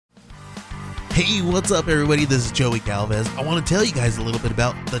Hey, what's up, everybody? This is Joey Galvez. I want to tell you guys a little bit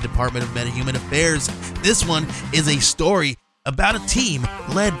about the Department of Metahuman Affairs. This one is a story about a team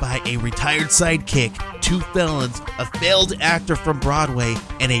led by a retired sidekick, 2 felons, a failed actor from Broadway,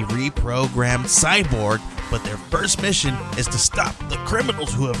 and a reprogrammed cyborg. But their first mission is to stop the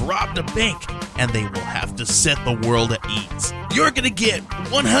criminals who have robbed a bank, and they will have to set the world at ease. You're going to get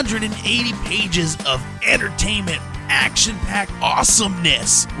 180 pages of entertainment, action-packed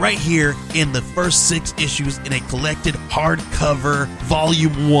awesomeness right here in the first 6 issues in a collected hardcover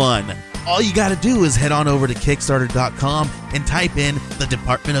volume 1. All you got to do is head on over to Kickstarter.com and type in the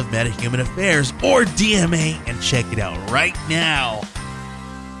Department of Metahuman Affairs or DMA and check it out right now.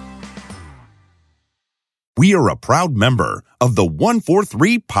 We are a proud member of the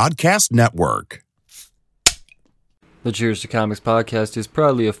 143 Podcast Network. The Cheers to Comics podcast is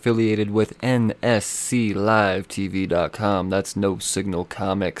proudly affiliated with NSCLiveTV.com. That's No Signal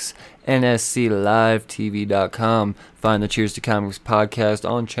Comics. NSCLiveTV.com. Find the Cheers to Comics podcast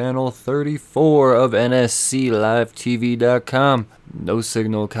on channel 34 of NSCLiveTV.com. No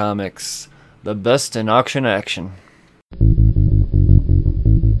Signal Comics. The best in auction action.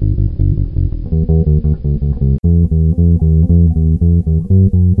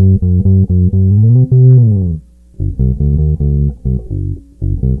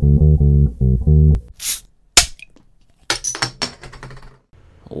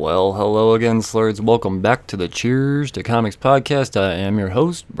 Well, hello again, Slurds. Welcome back to the Cheers to Comics podcast. I am your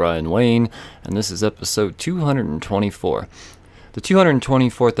host, Brian Wayne, and this is episode 224. The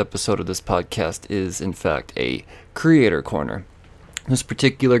 224th episode of this podcast is, in fact, a Creator Corner. This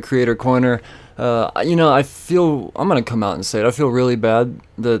particular Creator Corner, I feel, I'm going to come out and say it, I feel really bad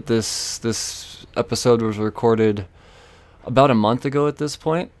that this episode was recorded about a month ago at this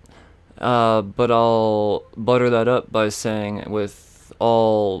point, but I'll butter that up by saying with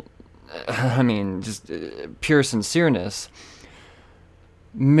all, just pure sincereness,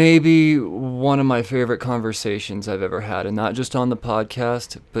 maybe one of my favorite conversations I've ever had, and not just on the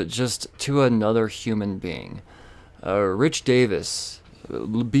podcast, but just to another human being. Rich Davis,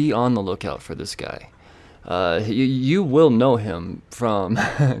 be on the lookout for this guy. You will know him from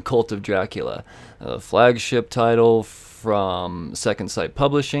Cult of Dracula, a flagship title from Second Sight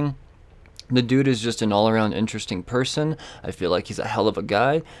Publishing. The dude is just an all-around interesting person. I feel like he's a hell of a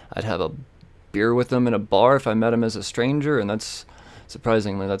guy. I'd have a beer with him in a bar if I met him as a stranger, and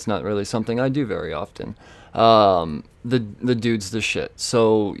surprisingly, that's not really something I do very often. The dude's the shit.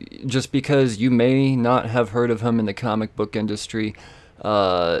 So just because you may not have heard of him in the comic book industry,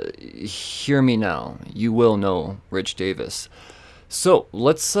 hear me now. You will know Rich Davis. So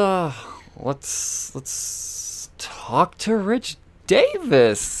let's talk to Rich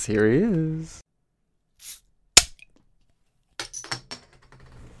Davis. Here he is.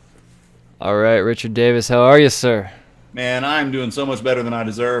 All right, Richard Davis, how are you, sir? Man, I'm doing so much better than I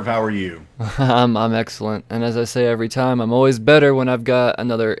deserve. How are you? I'm excellent. And as I say every time, I'm always better when I've got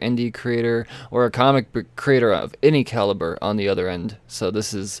another indie creator or a comic book creator of any caliber on the other end. So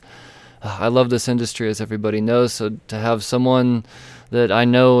I love this industry, as everybody knows. So to have someone that I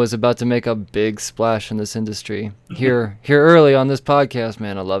know is about to make a big splash in this industry here early on this podcast,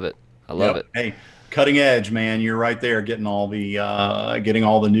 man, I love it. I love it. Hey, cutting edge, man. You're right there, getting all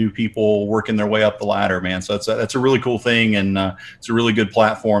the new people working their way up the ladder, man. So that's a really cool thing, and it's a really good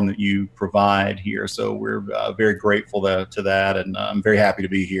platform that you provide here. So we're very grateful to that, and I'm very happy to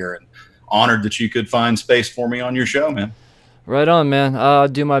be here and honored that you could find space for me on your show, man. Right on, man. I'll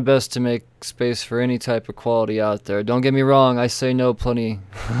do my best to make space for any type of quality out there. Don't get me wrong, I say no plenty.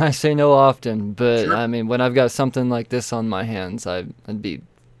 I say no often, but sure. I mean, when I've got something like this on my hands, I'd be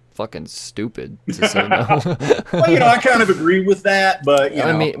fucking stupid to say no. Well, I kind of agree with that, but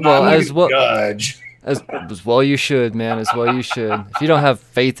judge. As well you should, man. As well you should. If you don't have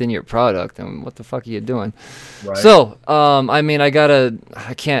faith in your product, then what the fuck are you doing? Right. So,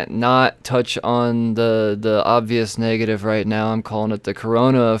 I can't not touch on the obvious negative right now. I'm calling it the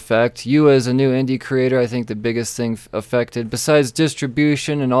Corona effect. You as a new indie creator, I think the biggest thing affected, besides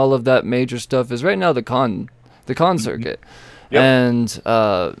distribution and all of that major stuff, is right now the con circuit. Yep. And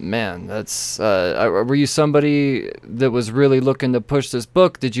man, that's were you somebody that was really looking to push this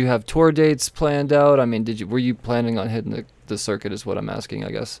book? Did you have tour dates planned out? I mean, were you planning on hitting the circuit is what I'm asking,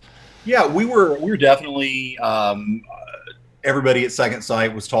 I guess. Yeah, we were definitely everybody at Second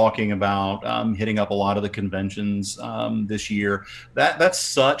Sight was talking about hitting up a lot of the conventions this year. That's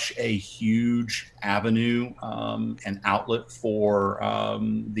such a huge avenue and outlet for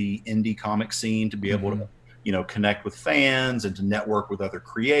the indie comic scene to be able to connect with fans and to network with other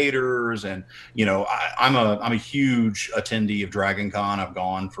creators. And I'm a huge attendee of Dragon Con. I've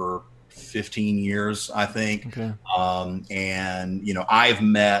gone for 15 years, I think. Okay. And, I've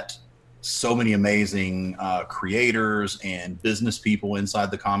met so many amazing creators and business people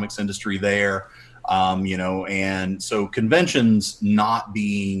inside the comics industry there. And so conventions not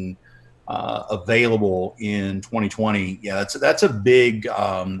being available in 2020, yeah, that's a big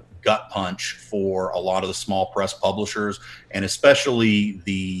gut punch for a lot of the small press publishers, and especially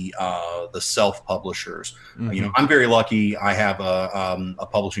the self publishers. Mm-hmm. I'm very lucky. I have a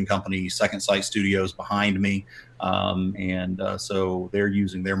publishing company, Second Sight Studios, behind me, and so they're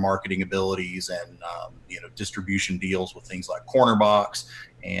using their marketing abilities and distribution deals with things like Cornerbox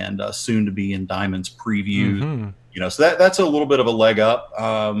and soon to be in Diamond's previews. Mm-hmm. So that's a little bit of a leg up.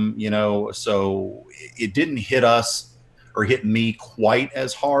 So it didn't hit us or hit me quite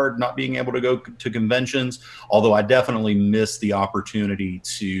as hard not being able to go to conventions, although I definitely missed the opportunity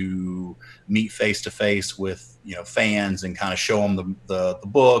to meet face to face with fans and kind of show them the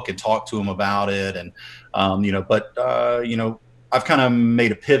book and talk to them about it. And I've kind of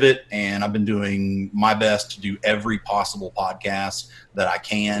made a pivot, and I've been doing my best to do every possible podcast that I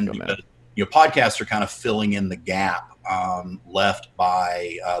can, because podcasts are kind of filling in the gap left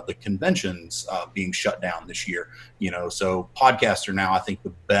by the conventions being shut down this year. So podcasts are now, I think,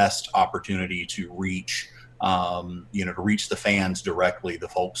 the best opportunity to reach the fans directly, the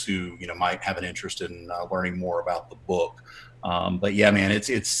folks who might have an interest in learning more about the book. But yeah, man,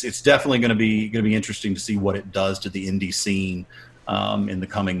 it's definitely going to be interesting to see what it does to the indie scene in the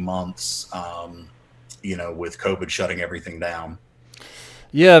coming months. With COVID shutting everything down.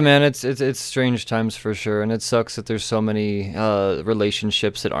 Yeah, man, it's strange times for sure, and it sucks that there's so many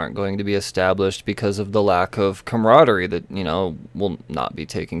relationships that aren't going to be established because of the lack of camaraderie that will not be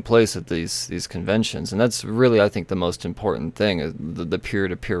taking place at these conventions. And that's really, I think, the most important thing, is the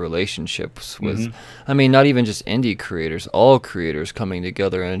peer-to-peer relationships with, Mm-hmm. I mean, not even just indie creators, all creators coming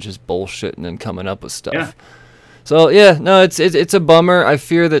together and just bullshitting and coming up with stuff. Yeah. So yeah, no, it's a bummer. I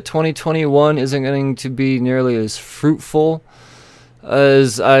fear that 2021 isn't going to be nearly as fruitful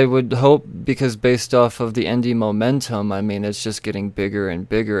as I would hope, because based off of the indie momentum, I mean, it's just getting bigger and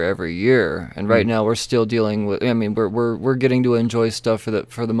bigger every year. And right now we're still dealing with, I mean, we're getting to enjoy stuff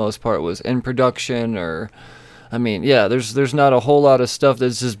that for the most part was in production, or, I mean, yeah, there's not a whole lot of stuff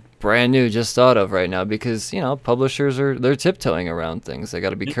that's just brand new, just thought of right now, because publishers they're tiptoeing around things. They got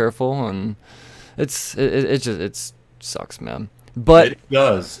to be careful, and it sucks, man. But it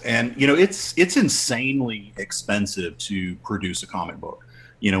does. And, it's insanely expensive to produce a comic book.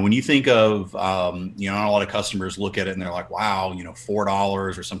 When you think of, a lot of customers look at it and they're like, wow, $4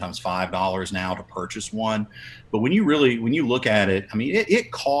 or sometimes $5 now to purchase one. But when you look at it, I mean,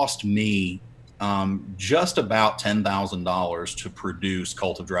 it cost me just about $10,000 to produce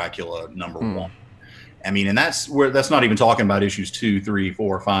Cult of Dracula #1. I mean, and that's not even talking about issues 2, 3,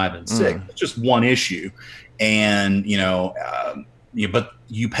 4, 5, and 6. It's just one issue. And, but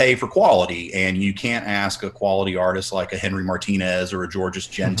you pay for quality, and you can't ask a quality artist like a Henry Martinez or a Georges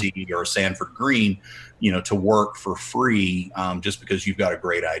Genti or a Sanford Green, to work for free just because you've got a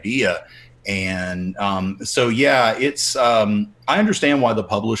great idea. And so, yeah, it's I understand why the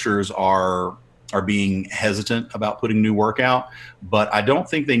publishers are being hesitant about putting new work out, but I don't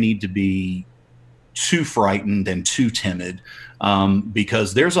think they need to be too frightened and too timid,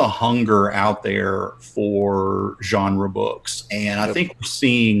 because there's a hunger out there for genre books. And I think we're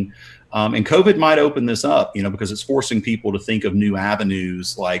seeing, and COVID might open this up, because it's forcing people to think of new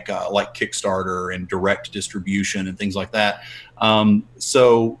avenues like Kickstarter and direct distribution and things like that. But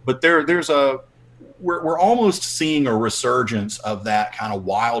we're almost seeing a resurgence of that kind of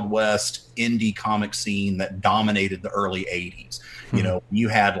Wild West indie comic scene that dominated the early 80s. You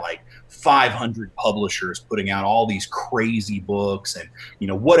had like 500 publishers putting out all these crazy books, and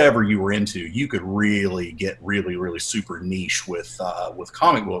whatever you were into, you could really get really super niche with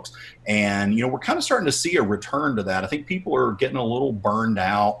comic books. And we're kind of starting to see a return to that. I think people are getting a little burned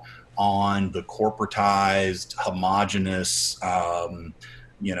out on the corporatized, homogenous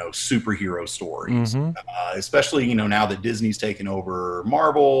superhero stories, especially now that Disney's taken over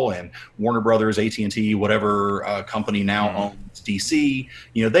Marvel, and Warner Brothers, AT&T, whatever company now owns DC.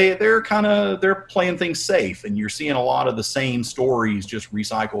 They're playing things safe, and you're seeing a lot of the same stories just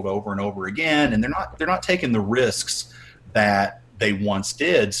recycled over and over again, and they're not taking the risks that they once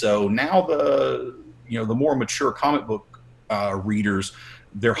did. So now the more mature comic book readers,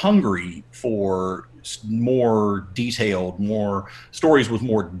 they're hungry for more detailed, more stories with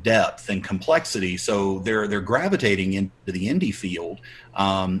more depth and complexity. So they're gravitating into the indie field,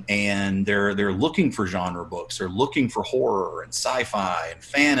 and they're looking for genre books. They're looking for horror and sci-fi and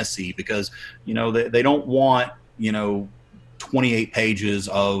fantasy, because they don't want 28 pages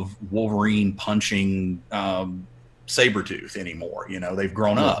of Wolverine punching Sabretooth anymore. You know, they've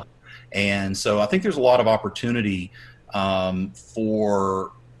grown up. And so I think there's a lot of opportunity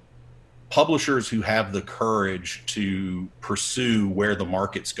for publishers who have the courage to pursue where the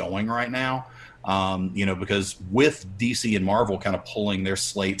market's going right now. You know, because with DC and Marvel kind of pulling their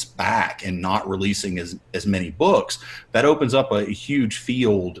slates back and not releasing as many books, that opens up a huge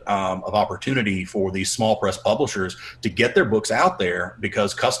field of opportunity for these small press publishers to get their books out there,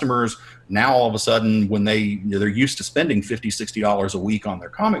 because customers now all of a sudden, when they're used to spending $50, $60 a week on their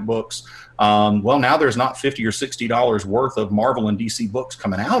comic books, well, now there's not $50 or $60 worth of Marvel and DC books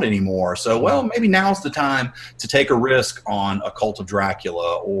coming out anymore. So, well, maybe now's the time to take a risk on a Cult of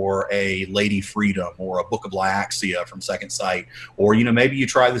Dracula or a Lady Freedom or a Book of Lyaxia from Second Sight, or, you know, maybe you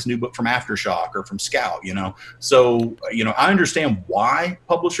try this new book from Aftershock or from Scout, you know. So, you know, I understand why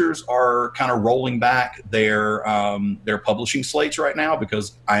publishers are kind of rolling back their publishing slates right now,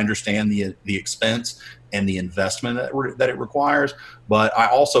 because I understand the expense and the investment that it requires. But I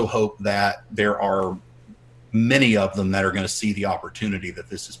also hope that there are many of them that are going to see the opportunity that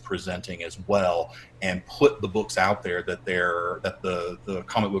this is presenting as well, and put the books out there that the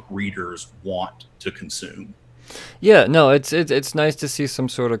comic book readers want to consume. Yeah, no, it's nice to see some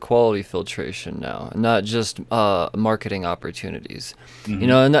sort of quality filtration now, not just marketing opportunities. You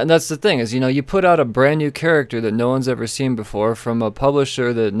know, and that's the thing is, you know, you put out a brand new character that no one's ever seen before from a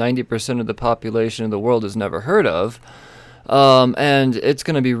publisher that 90% of the population of the world has never heard of. And it's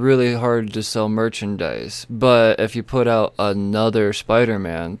going to be really hard to sell merchandise. But if you put out another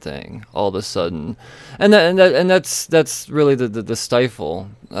Spider-Man thing, all of a sudden, and that's really the stifle,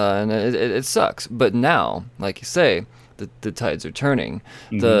 and it sucks. But now, like you say, the tides are turning.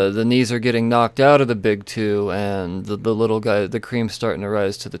 The knees are getting knocked out of the big two, and the little guy, the cream's starting to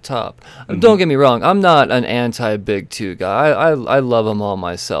rise to the top. Don't get me wrong, I'm not an anti-big two guy. I love them all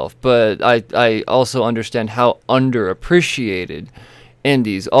myself, but I also understand how underappreciated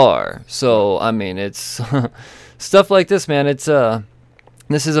indies are. So I mean, it's stuff like this, man. It's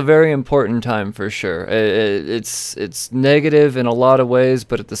this is a very important time for sure. It's negative in a lot of ways,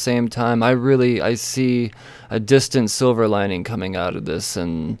 but at the same time, I see a distant silver lining coming out of this.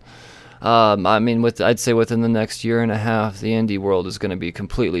 And I mean, I'd say within the next year and a half, the indie world is going to be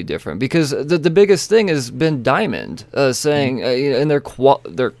completely different, because the biggest thing has been Diamond saying in their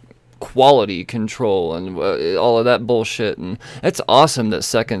quality control and all of that bullshit. And it's awesome that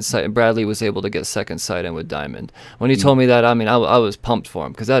Second Sight, Bradley was able to get Second Sight in with Diamond. When he told me that, I mean, I was pumped for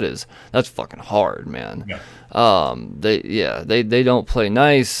him, because that's fucking hard, man. They don't play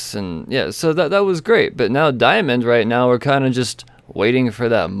nice, and so that was great. But now Diamond, right now, we're kind of just waiting for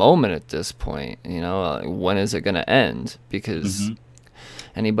that moment at this point. You know, when is it going to end? Because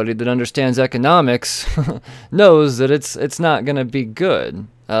anybody that understands economics knows that it's not going to be good.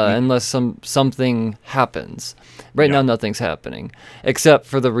 Unless something happens. Right now, nothing's happening, except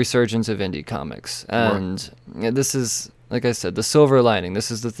for the resurgence of indie comics. And this is, like I said, the silver lining. This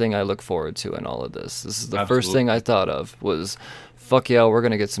is the thing I look forward to in all of this. This is the first thing I thought of was, fuck yeah, we're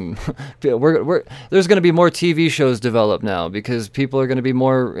going to get some... there's going to be more TV shows developed now, because people are going to be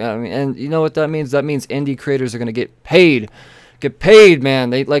more... and you know what that means? That means indie creators are going to get paid, man.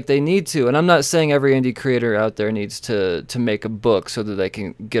 They need to. And I'm not saying every indie creator out there needs to make a book so that they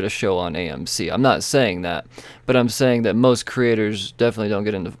can get a show on AMC. I'm not saying that, but I'm saying that most creators definitely don't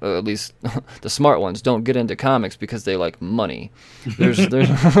get into, at least the smart ones don't get into comics because they like money. There's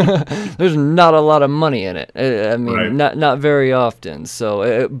not a lot of money in it. I mean, not very often.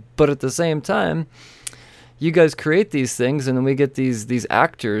 So, but at the same time, you guys create these things, and then we get these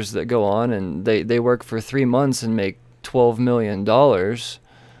actors that go on and they work for 3 months and make $12 million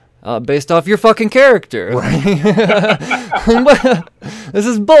based off your fucking character. This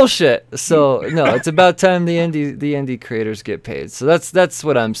is bullshit. So no, it's about time the indie creators get paid. So that's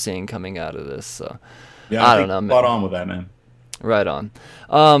what I'm seeing coming out of this. So yeah, I don't know, man. Spot on with that, man. Right on.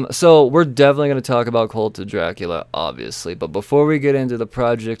 So we're definitely going to talk about Cult of Dracula, obviously, but before we get into the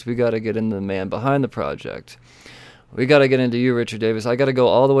project, we got to get into the man behind the project. We got to get into you, Richard Davis. I got to go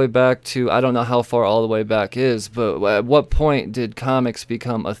all the way back to, I don't know how far all the way back is, but at what point did comics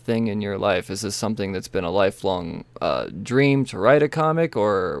become a thing in your life? Is this something that's been a lifelong dream to write a comic,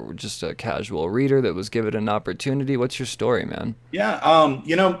 or just a casual reader that was given an opportunity? What's your story, man? Yeah,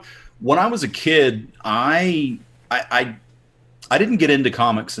 you know, when I was a kid, I didn't get into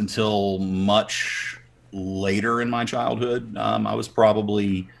comics until much later in my childhood. I was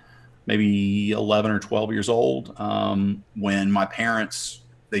probably maybe 11 or 12 years old when my parents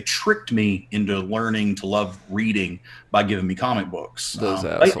they tricked me into learning to love reading by giving me comic books. Those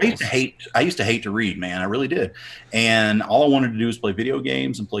I assholes. I used to hate to read, man. I really did. And all I wanted to do was play video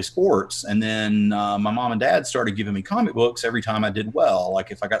games and play sports. And then my mom and dad started giving me comic books every time I did well.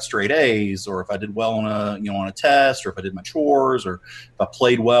 Like if I got straight A's, or if I did well on a test, or if I did my chores, or if I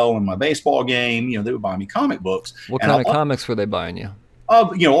played well in my baseball game, they would buy me comic books. What kind of comics were they buying you? A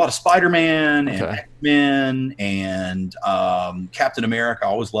lot of Spider-Man and Okay. X-Men and Captain America. I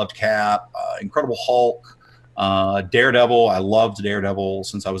always loved Cap. Incredible Hulk, Daredevil. I loved Daredevil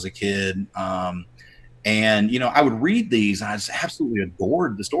since I was a kid. And I would read these, and I just absolutely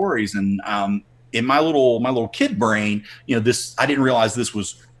adored the stories. And in my little kid brain, I didn't realize this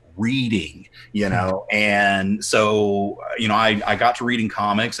was reading, and so I got to reading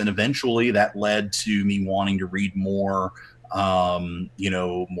comics, and eventually that led to me wanting to read more.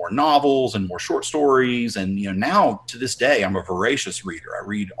 More novels and more short stories. And, now to this day, I'm a voracious reader. I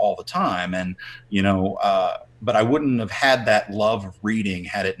read all the time. And, but I wouldn't have had that love of reading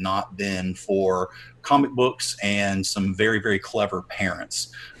had it not been for comic books and some very, very clever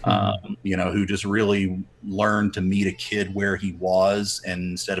parents, who just really learned to meet a kid where he was,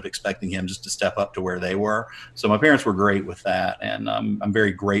 and instead of expecting him just to step up to where they were. So my parents were great with that. And I'm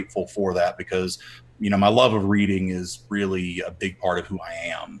very grateful for that, because my love of reading is really a big part of who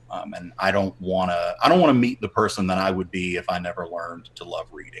I am. And I don't want to meet the person that I would be if I never learned to love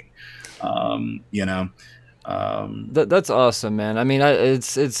reading. That's awesome, man. I mean,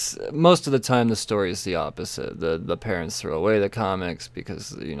 it's most of the time the story is the opposite. The parents throw away the comics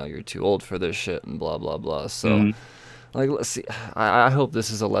because, you're too old for this shit and blah, blah, blah. So, like, let's see. I hope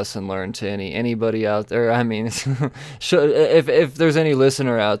this is a lesson learned to anybody out there. I mean, if there's any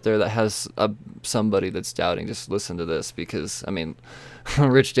listener out there that has somebody that's doubting, just listen to this, because, I mean,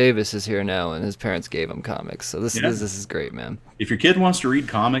 Rich Davis is here now, and his parents gave him comics. So this is great, man. If your kid wants to read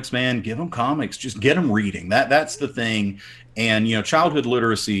comics, man, give them comics. Just get them reading. That's the thing. And, childhood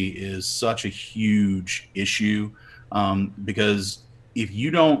literacy is such a huge issue, because if you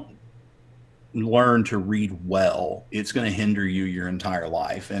don't learn to read well, it's going to hinder you your entire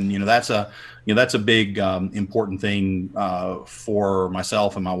life. And that's a big important thing for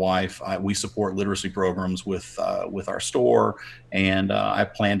myself and my wife. We support literacy programs with our store, and I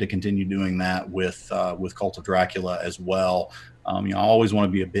plan to continue doing that with Cult of Dracula as well. I always want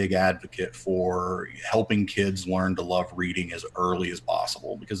to be a big advocate for helping kids learn to love reading as early as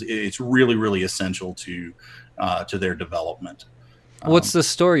possible, because it's really, really essential to their development. What's the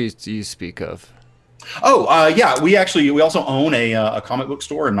store you speak of? Yeah, we also own a comic book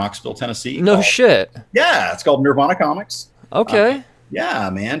store in Knoxville, Tennessee. No shit. Yeah, it's called Nirvana Comics. Okay. Yeah,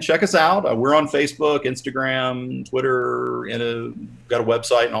 man, check us out. We're on Facebook, Instagram, Twitter, got a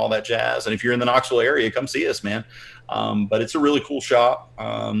website and all that jazz. And if you're in the Knoxville area, come see us, man. But it's a really cool shop,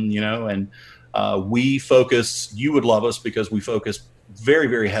 and we focus. You would love us because we focus very,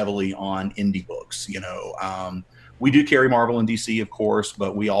 very heavily on indie books. We do carry Marvel and DC, of course,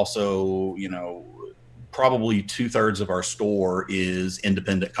 but we also, probably 2/3 of our store is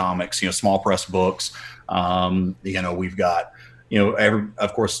independent comics, small press books. We've got,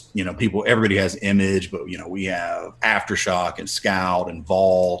 everybody has Image, but, we have Aftershock and Scout and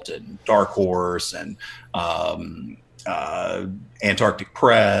Vault and Dark Horse and Antarctic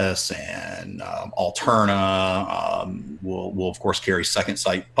Press and Alterna. We'll of course carry Second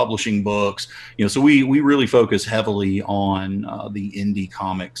Sight Publishing books. So we really focus heavily on the indie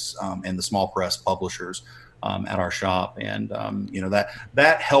comics and the small press publishers at our shop, and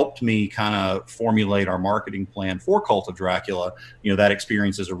that helped me kind of formulate our marketing plan for Cult of Dracula. That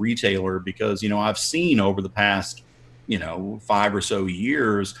experience as a retailer, because I've seen over the past 5 or so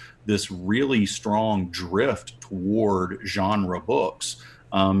years this really strong drift toward genre books.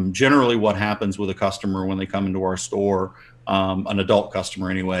 Generally what happens with a customer when they come into our store, an adult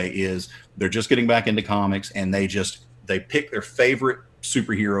customer anyway, is they're just getting back into comics, and they pick their favorite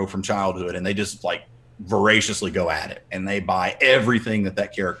superhero from childhood, and they just voraciously go at it, and they buy everything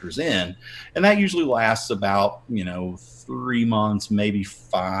that character's in. And that usually lasts about 3 months, maybe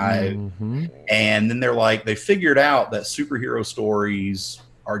 5. Mm-hmm. And then they figured out that superhero stories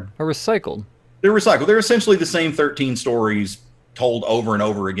are recycled. They're recycled. They're essentially the same 13 stories told over and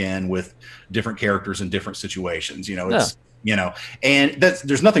over again with different characters in different situations. And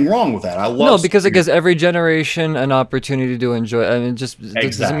there's nothing wrong with that. I love because it gives every generation an opportunity to enjoy. I mean, it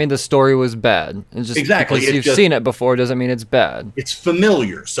doesn't mean the story was bad. It's just because you've seen it before doesn't mean it's bad. It's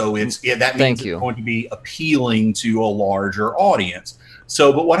familiar, so that means it's going to be appealing to a larger audience.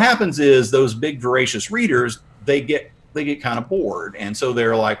 So, but what happens is those big voracious readers, they get kind of bored, and so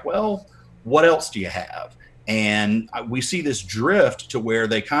they're like, well, what else do you have? And we see this drift to where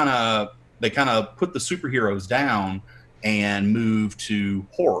they kind of put the superheroes down and move to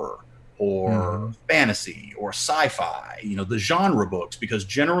horror or fantasy or sci-fi, the genre books, because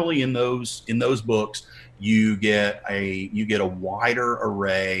generally in those books you get a wider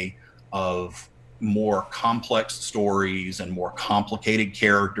array of more complex stories and more complicated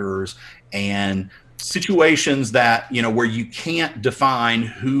characters and situations that, where you can't define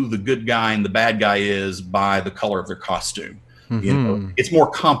who the good guy and the bad guy is by the color of their costume. It's more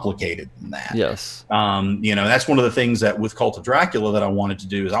complicated than that. Yes. That's one of the things that with Cult of Dracula that I wanted to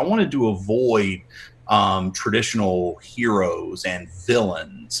do is I wanted to avoid traditional heroes and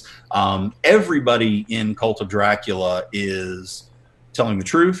villains. Everybody in Cult of Dracula is telling the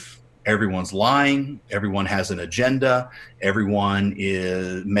truth. Everyone's lying. Everyone has an agenda. Everyone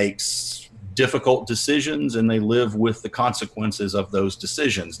makes difficult decisions, and they live with the consequences of those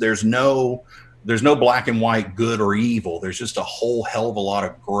decisions. There's no black and white, good or evil. There's just a whole hell of a lot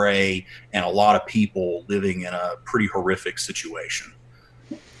of gray and a lot of people living in a pretty horrific situation.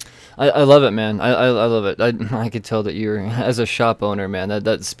 I love it, man. I love it. I could tell that you're, as a shop owner, man,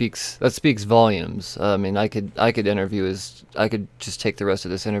 that speaks volumes. I mean, I could just take the rest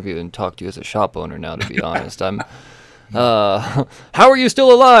of this interview and talk to you as a shop owner now, to be honest. I'm how are you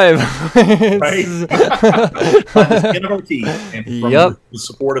still alive? Right. By the skin of our teeth and from the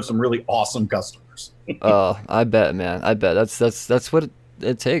support of some really awesome customers. I bet, man. I bet that's what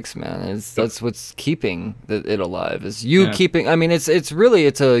it takes, man. That's what's keeping it alive. Is you keeping. I mean, it's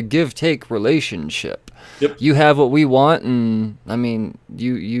a give-take relationship. Yep. You have what we want, and I mean,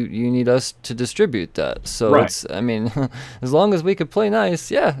 you need us to distribute that. So it's, I mean, as long as we could play nice,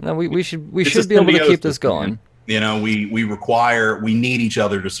 we should be able to keep this going. Man. We need each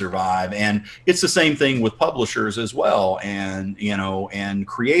other to survive, and it's the same thing with publishers as well, and and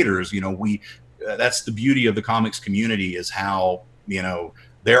creators. That's the beauty of the comics community, is how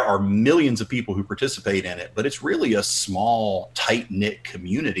there are millions of people who participate in it, but it's really a small, tight-knit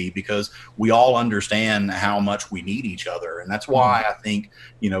community because we all understand how much we need each other. And that's why I think,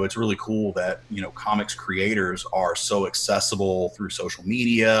 it's really cool that, comics creators are so accessible through social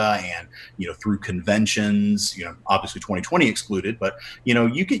media and, through conventions, obviously 2020 excluded, but, you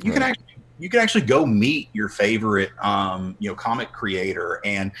can actually go meet your favorite, comic creator,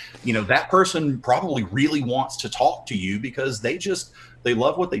 and that person probably really wants to talk to you because they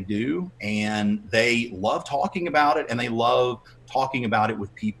love what they do, and they love talking about it, and they love talking about it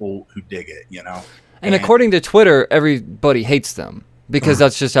with people who dig it. And according to Twitter, everybody hates them because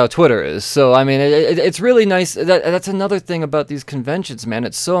that's just how Twitter is. So I mean, it's really nice. That's another thing about these conventions, man.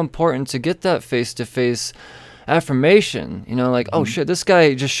 It's so important to get that face-to-face affirmation, oh shit, this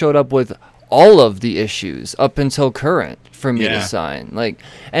guy just showed up with all of the issues up until current for me to sign.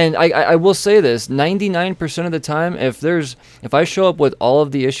 And I will say this, 99% of the time, if I show up with all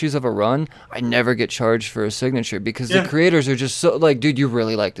of the issues of a run, I never get charged for a signature because the creators are just so dude, you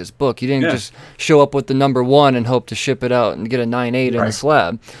really like this book. You didn't just show up with the number 1 and hope to ship it out and get a 9.8 in a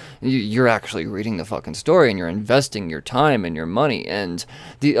slab. You're actually reading the fucking story, and you're investing your time and your money. And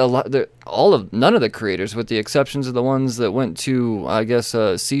none of the creators, with the exceptions of the ones that went to, I guess,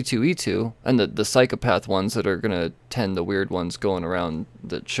 C2E2, and the psychopath ones that are gonna tend the weird ones going around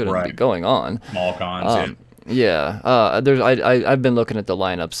that shouldn't be going on. Small cons. I've been looking at the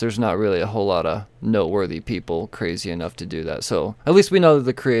lineups. There's not really a whole lot of noteworthy people crazy enough to do that. So at least we know that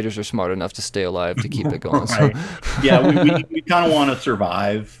the creators are smart enough to stay alive to keep it going. Right. So. We kind of want to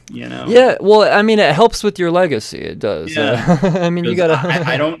survive, Yeah, well, I mean, it helps with your legacy. It does. Yeah. I mean, you gotta.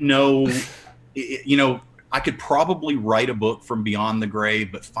 I don't know. I could probably write a book from beyond the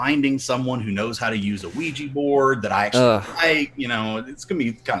grave, but finding someone who knows how to use a Ouija board that I actually like, it's gonna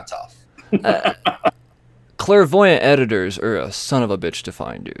be kind of tough. Clairvoyant editors are a son of a bitch to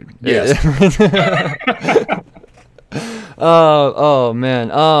find, dude. Yes. Oh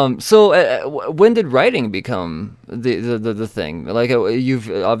man. So when did writing become the thing? You've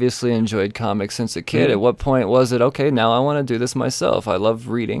obviously enjoyed comics since a kid. At what point was it, okay, now I want to do this myself? I love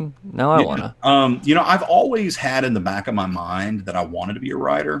reading. Now I want to. I've always had in the back of my mind that I wanted to be a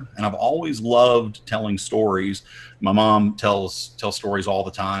writer, and I've always loved telling stories. My mom tells stories all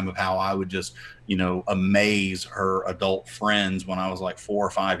the time of how I would just, amaze her adult friends when I was like 4 or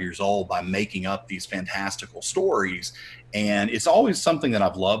 5 years old by making up these fantastical stories. And it's always something that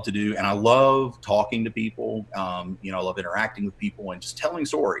I've loved to do. And I love talking to people. I love interacting with people and just telling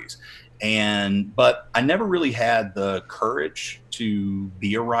stories. But I never really had the courage to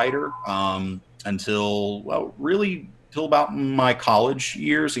be a writer until about my college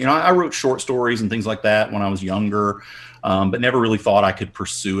years. I wrote short stories and things like that when I was younger, but never really thought I could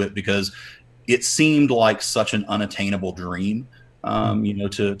pursue it because it seemed like such an unattainable dream,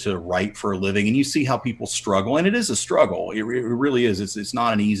 to write for a living. And you see how people struggle, and it is a struggle. It really is. It's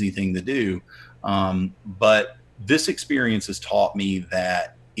not an easy thing to do. But this experience has taught me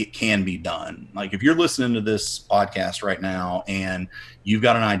that it can be done. Like if you're listening to this podcast right now and you've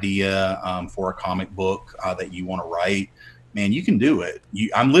got an idea for a comic book that you want to write, man, you can do it.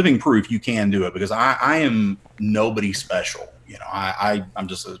 I'm living proof you can do it, because I am nobody special. I'm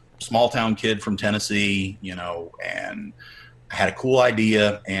just a small town kid from Tennessee, and I had a cool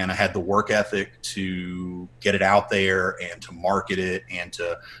idea, and I had the work ethic to get it out there and to market it, and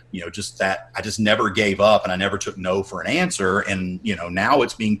to, just that I just never gave up, and I never took no for an answer. And, now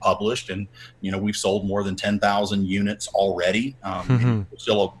it's being published, and, we've sold more than 10,000 units already. We're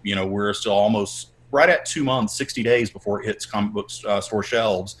still almost right at 2 months, 60 days before it hits comic book store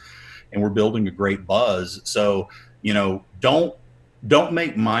shelves, and we're building a great buzz. So, don't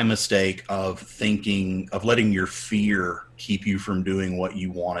make my mistake of letting your fear keep you from doing what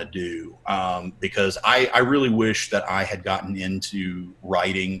you want to do. Because I really wish that I had gotten into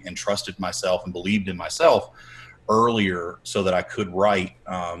writing and trusted myself and believed in myself earlier, so that I could write,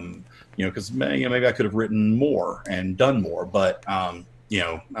 because maybe I could have written more and done more, but,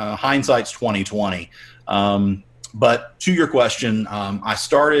 hindsight's 20/20. But to your question, I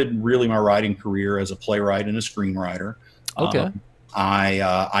started really my writing career as a playwright and a screenwriter. Okay.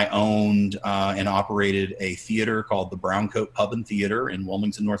 I owned and operated a theater called the Browncoat Pub and Theater in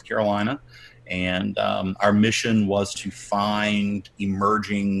Wilmington, North Carolina. And our mission was to find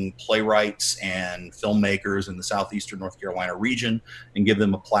emerging playwrights and filmmakers in the southeastern North Carolina region and give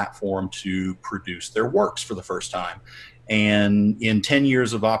them a platform to produce their works for the first time. And in 10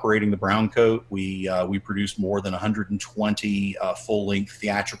 years of operating the Browncoat, we produced more than 120 full-length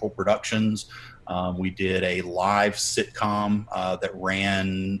theatrical productions. We did a live sitcom that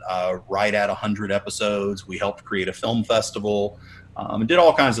ran right at 100 episodes. We helped create a film festival, and did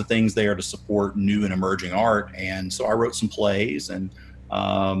all kinds of things there to support new and emerging art. And so I wrote some plays, and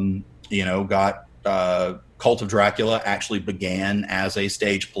got Cult of Dracula actually began as a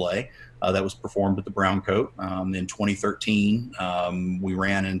stage play that was performed at the Browncoat in 2013. We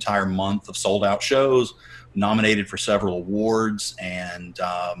ran an entire month of sold out shows, nominated for several awards, and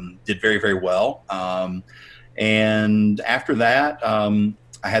did very, very well. And after that,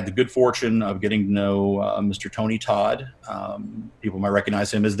 I had the good fortune of getting to know Mr. Tony Todd. People might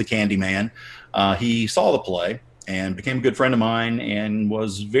recognize him as the Candyman. He saw the play and became a good friend of mine, and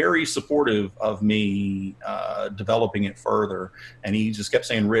was very supportive of me developing it further. And he just kept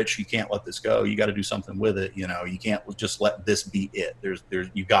saying, "Rich, you can't let this go. You got to do something with it. You can't just let this be it.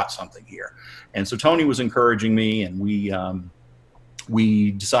 You got something here." And so Tony was encouraging me, and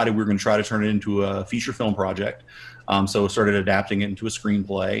we decided we were going to try to turn it into a feature film project. So started adapting it into a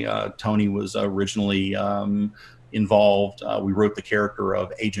screenplay. Tony was originally involved. We wrote the character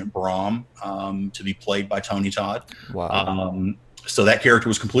of Agent Brom to be played by Tony Todd. Wow. So that character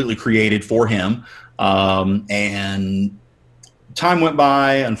was completely created for him. And time went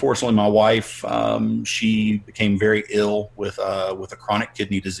by. Unfortunately, my wife, she became very ill with a chronic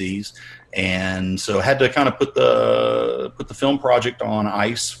kidney disease. And so had to kind of put the film project on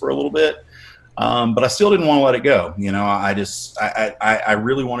ice for a little bit. But I still didn't want to let it go. I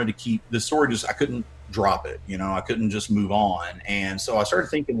really wanted to keep the story. I couldn't drop it. I couldn't just move on. And so I started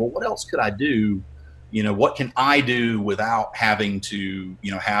thinking, well, what else could I do? What can I do without having to,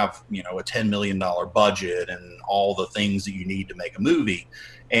 have, a $10 million budget and all the things that you need to make a movie.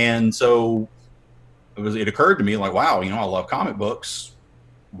 And so it occurred to me like, wow, I love comic books.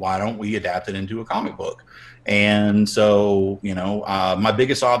 Why don't we adapt it into a comic book? And so, my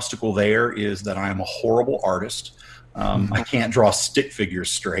biggest obstacle there is that I'm a horrible artist. I can't draw stick figures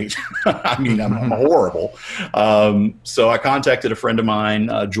straight. I'm horrible. So I contacted a friend of mine,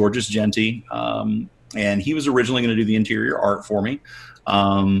 Georges Genty, and he was originally going to do the interior art for me.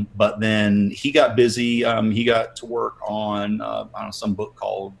 But then he got busy. He got to work on some book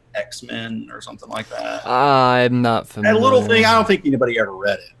called X-Men or something like that. I'm not familiar. A little thing. I don't think anybody ever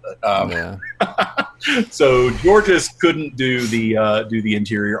read it. But, yeah. So Georges couldn't do the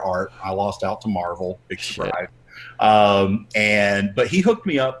interior art. I lost out to Marvel. Big surprise. But he hooked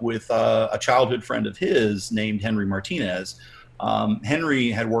me up with a childhood friend of his named Henry Martinez.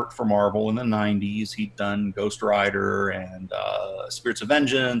 Henry had worked for Marvel in the 90s. He'd done Ghost Rider and Spirits of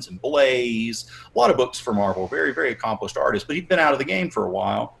Vengeance and Blaze, a lot of books for Marvel. Very, very accomplished artist, but he'd been out of the game for a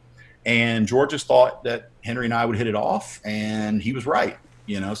while. And George just thought that Henry and I would hit it off, and he was right.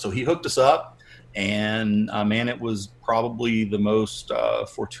 So he hooked us up. And man, it was probably the most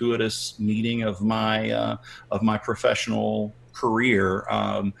fortuitous meeting of my professional career,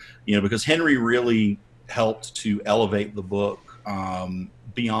 because Henry really helped to elevate the book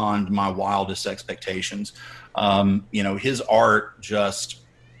beyond my wildest expectations. His art just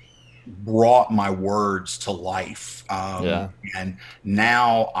brought my words to life. And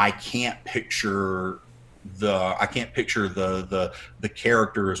now I can't picture the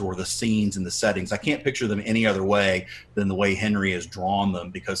characters or the scenes and the settings. I can't picture them any other way than the way Henry has drawn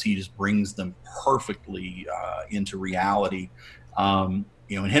them, because he just brings them perfectly into reality. And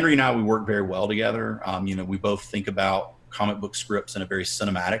Henry and I, we work very well together. We both think about comic book scripts in a very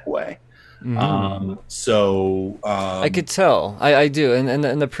cinematic way. I could tell. I do. And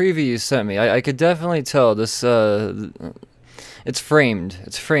the preview you sent me, I could definitely tell this. It's framed.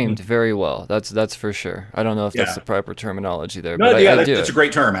 It's framed very well. That's for sure. I don't know if that's the proper terminology there. No, but yeah, I do. That's a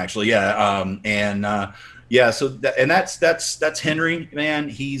great term, actually. Yeah. So that's Henry, man.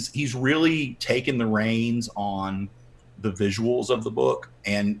 He's really taken the reins on the visuals of the book,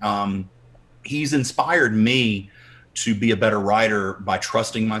 and he's inspired me to be a better writer by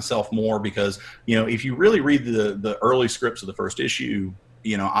trusting myself more, because if you really read the early scripts of the first issue,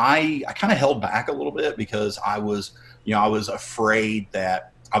 I kind of held back a little bit, because I was afraid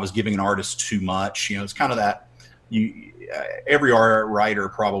that I was giving an artist too much. It's kind of that every art writer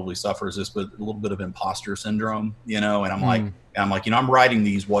probably suffers this, but a little bit of imposter syndrome, and I'm like, I'm writing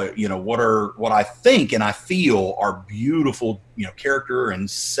these, what I think and I feel are beautiful, character and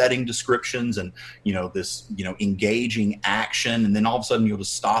setting descriptions, and, this, engaging action. And then all of a sudden you'll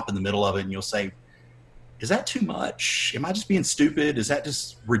just stop in the middle of it and you'll say, is that too much? Am I just being stupid? Is that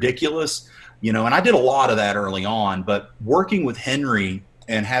just ridiculous? And I did a lot of that early on, but working with Henry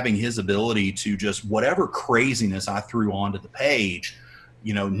and having his ability to just, whatever craziness I threw onto the page,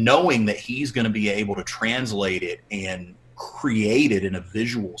 knowing that he's going to be able to translate it and create it in a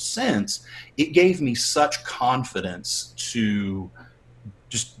visual sense, it gave me such confidence to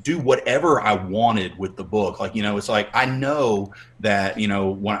just do whatever I wanted with the book. Like, it's like, I know that,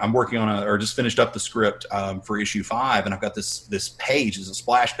 when I'm working on or just finished up the script for issue 5, and I've got this page, is a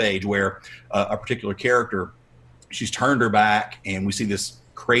splash page where a particular character, she's turned her back and we see this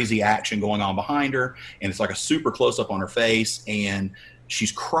crazy action going on behind her, and it's like a super close up on her face, and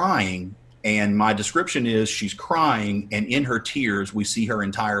she's crying. And my description is, she's crying, and in her tears, we see her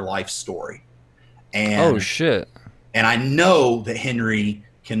entire life story. And oh shit. And I know that Henry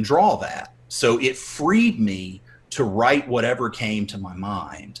can draw that. So it freed me to write whatever came to my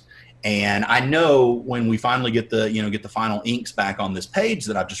mind. And I know when we finally get the final inks back on this page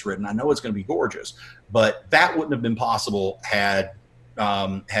that I've just written, I know it's going to be gorgeous. But that wouldn't have been possible had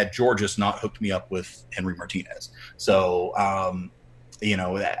Georges not hooked me up with Henry Martinez. So I'm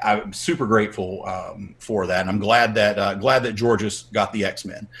super grateful for that, and I'm glad that Georges got the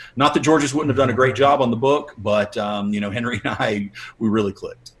X-Men. Not that Georges wouldn't have done a great job on the book, but Henry and I, we really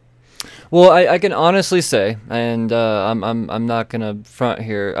clicked. Well, I can honestly say, and I'm not gonna front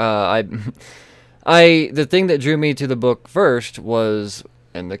here. The thing that drew me to the book first was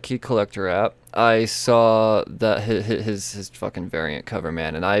in the Key Collector app. I saw that his fucking variant cover,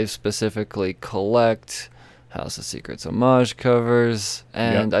 man, and I specifically collect House of Secrets homage covers,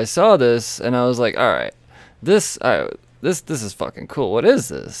 and I saw this and I was like, all right, this is fucking cool. What is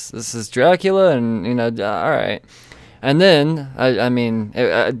this? This is Dracula, and all right. And then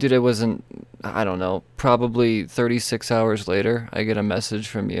it wasn't, I don't know, probably 36 hours later, I get a message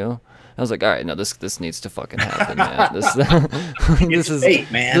from you. I was like, all right, no, this needs to fucking happen, man. This is fate,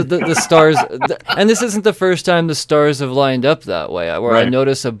 man. The stars, and this isn't the first time the stars have lined up that way, where I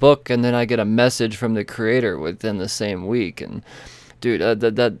notice a book and then I get a message from the creator within the same week. And dude,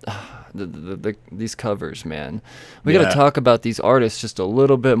 these covers, man. We got to talk about these artists just a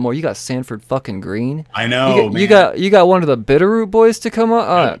little bit more. You got Sanford fucking Green. I know, you got one of the Bitterroot boys to come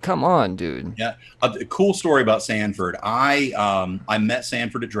on. Come on, dude. Yeah, a cool story about Sanford. I met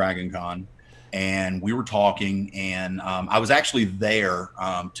Sanford at DragonCon, and we were talking, and I was actually there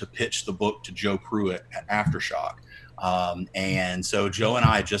to pitch the book to Joe Pruitt at Aftershock. And so Joe and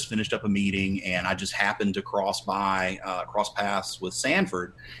I had just finished up a meeting, and I just happened to cross paths with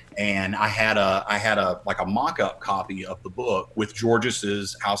Sanford, and I had a mock-up copy of the book with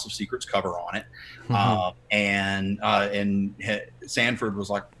Georges's House of Secrets cover on it. And Sanford was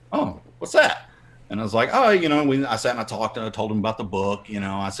like, "Oh, what's that?" And I was like, "Oh, I sat and I talked and I told him about the book.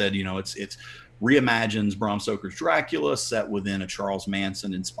 I said, it's reimagines Bram Stoker's Dracula set within a Charles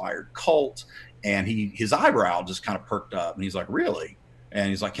Manson inspired cult." And his eyebrow just kind of perked up, and he's like, "Really?" And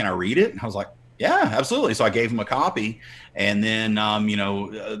he's like, "Can I read it?" And I was like, "Yeah, absolutely." So I gave him a copy, and then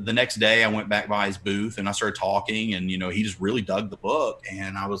the next day I went back by his booth and I started talking, and he just really dug the book,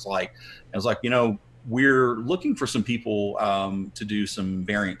 and I was like, we're looking for some people to do some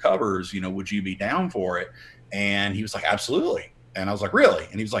variant covers. Would you be down for it? And he was like, absolutely. And I was like, really?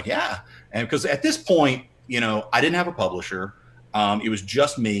 And he was like, yeah. And because at this point, I didn't have a publisher. It was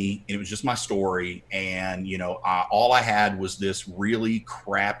just me, and it was just my story. And, all I had was this really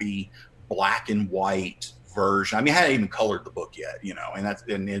crappy black and white version. I mean, I hadn't even colored the book yet,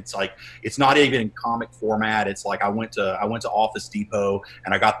 and it's like, it's not even in comic format. It's like I went to Office Depot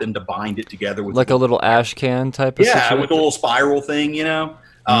and I got them to bind it together with like a little ash can type of situation? with a little spiral thing,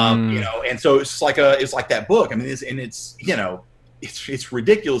 and so it's like that book. I mean, it's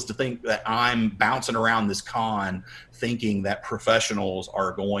ridiculous to think that I'm bouncing around this con thinking that professionals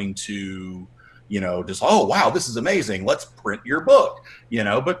are going to, just, oh, wow, this is amazing, let's print your book,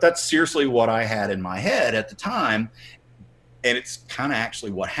 but that's seriously what I had in my head at the time. And it's kind of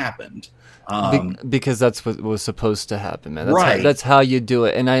actually what happened. Because that's what was supposed to happen, man. That's how you do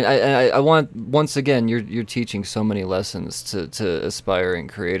it. And I want, once again, you're teaching so many lessons to aspiring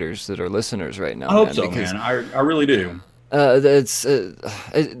creators that are listeners right now. I hope so, man. I really do. It's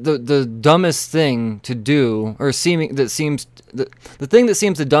the dumbest thing to do, or the thing that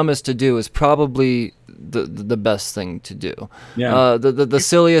seems the dumbest to do is probably the best thing to do. Yeah. The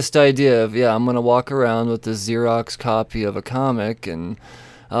silliest idea of, I'm gonna walk around with this Xerox copy of a comic and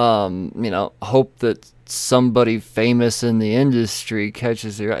hope that somebody famous in the industry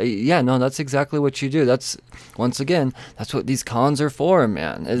catches your eye. Yeah, no, that's exactly what you do. That's, once again, that's what these cons are for,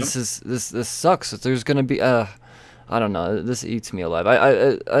 man. This sucks. There's gonna be I don't know. This eats me alive.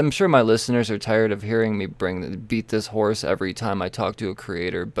 I'm sure my listeners are tired of hearing me beat this horse every time I talk to a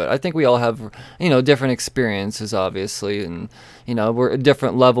creator. But I think we all have, different experiences, obviously, and we're at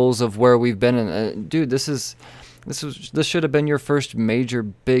different levels of where we've been. And dude, this should have been your first major,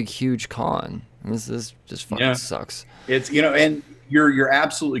 big, huge con. This just fucking sucks. It's and you're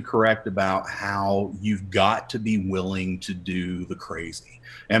absolutely correct about how you've got to be willing to do the crazy.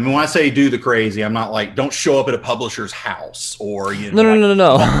 And when I say do the crazy, I'm not like, don't show up at a publisher's house or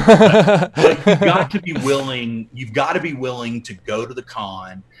No. But you've got to be willing. You've got to be willing to go to the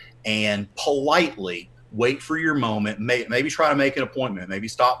con and politely wait for your moment. Maybe try to make an appointment. Maybe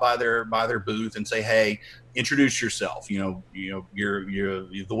stop by their booth and say, hey, introduce yourself. You're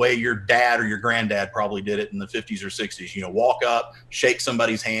the way your dad or your granddad probably did it in the 50s or 60s. Walk up, shake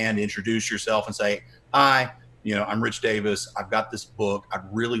somebody's hand, introduce yourself, and say, hi. I'm Rich Davis. I've got this book. I'd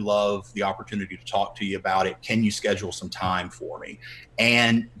really love the opportunity to talk to you about it. Can you schedule some time for me?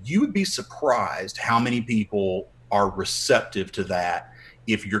 And you would be surprised how many people are receptive to that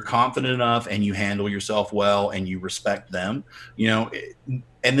if you're confident enough and you handle yourself well and you respect them, and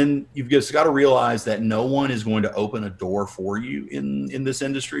then you've just got to realize that no one is going to open a door for you in this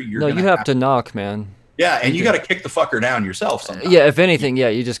industry. You have to knock, man. Yeah, and you got to kick the fucker down yourself sometimes. Yeah, if anything,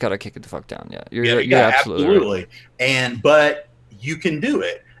 you just got to kick it the fuck down. Yeah, you're absolutely right. But you can do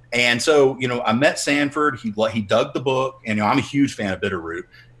it. And so, I met Sanford. He dug the book, and I'm a huge fan of Bitterroot.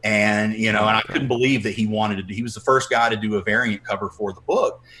 And and I couldn't believe that he wanted to. He was the first guy to do a variant cover for the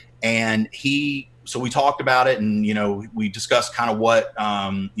book, and so we talked about it, and we discussed kind of what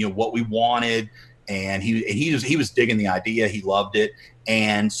what we wanted. And he was digging the idea. He loved it.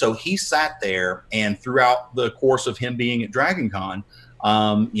 And so he sat there, and throughout the course of him being at DragonCon,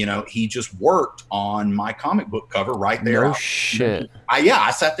 he just worked on my comic book cover right there. No shit.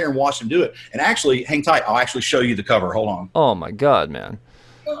 I sat there and watched him do it. And actually, hang tight. I'll actually show you the cover. Hold on. Oh my God, man.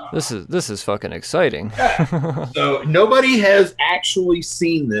 This is fucking exciting. So nobody has actually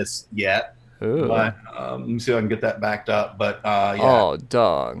seen this yet. Ooh. But let me see if I can get that backed up. But Oh,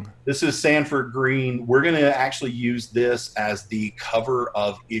 dog. This is Sanford Green. We're going to actually use this as the cover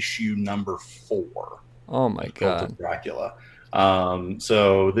of issue number 4. Oh my God. Dracula.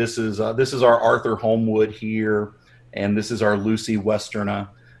 So this is our Arthur Holmwood here, and this is our Lucy Westerna.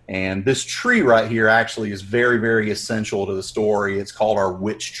 And this tree right here actually is very, very essential to the story. It's called our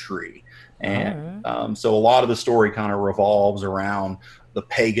witch tree. And so a lot of the story kind of revolves around the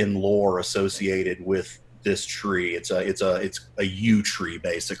pagan lore associated with this tree. It's a yew tree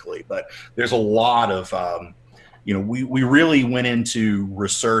basically, but there's a lot of we really went into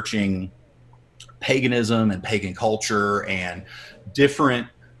researching paganism and pagan culture and different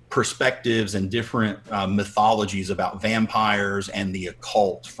perspectives and different mythologies about vampires and the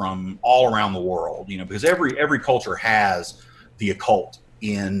occult from all around the world, because every culture has the occult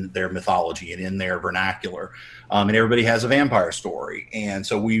in their mythology and in their vernacular, and everybody has a vampire story. And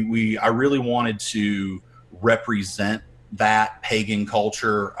so I really wanted to represent that pagan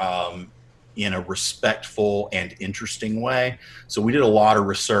culture in a respectful and interesting way. So we did a lot of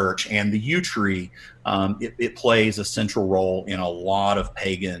research, and the yew tree, it plays a central role in a lot of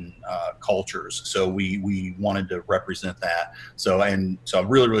pagan cultures. So we wanted to represent that. So I'm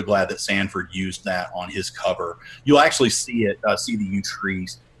really, really glad that Sanford used that on his cover. You'll actually see the yew tree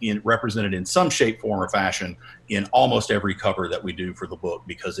represented in some shape, form, or fashion in almost every cover that we do for the book,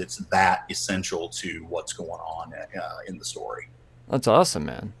 because it's that essential to what's going on in the story. That's awesome,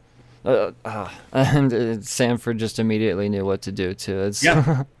 man. And Sanford just immediately knew what to do too.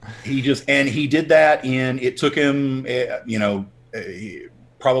 Yeah, he did that it took him,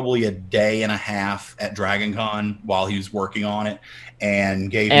 probably a day and a half at Dragon Con while he was working on it,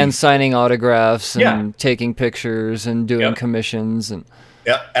 and signing autographs and taking pictures and doing commissions and.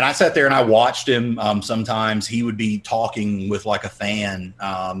 Yeah, and I sat there and I watched him. Sometimes he would be talking with like a fan,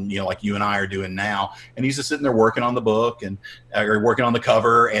 like you and I are doing now, and he's just sitting there working on the book or working on the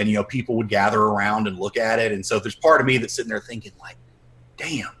cover, and people would gather around and look at it. And so there's part of me that's sitting there thinking, like,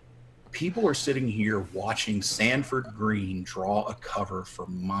 damn, people are sitting here watching Sanford Greene draw a cover for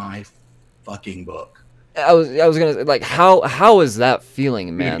my fucking book. I was gonna say, like, how is that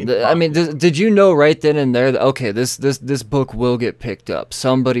feeling, man? I mean, did you know right then and there that, okay, this book will get picked up.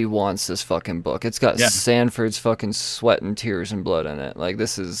 Somebody wants this fucking book. It's got Sanford's fucking sweat and tears and blood in it. Like,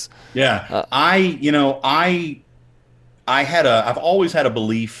 this is. Yeah, I've always had a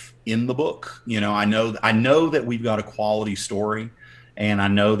belief in the book. I know that we've got a quality story, and I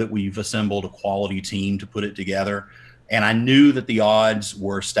know that we've assembled a quality team to put it together. And I knew that the odds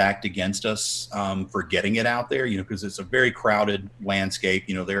were stacked against us for getting it out there, because it's a very crowded landscape.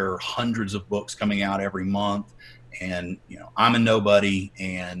 There are hundreds of books coming out every month, and I'm a nobody,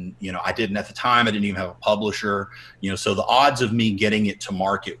 and at the time I didn't even have a publisher. So the odds of me getting it to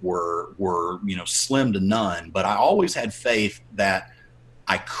market were slim to none. But I always had faith that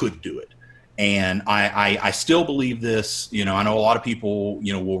I could do it. And I still believe this. I know a lot of people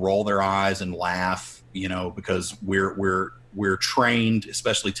will roll their eyes and laugh, because we're trained,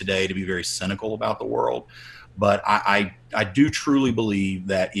 especially today, to be very cynical about the world. But I do truly believe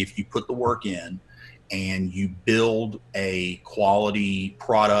that if you put the work in and you build a quality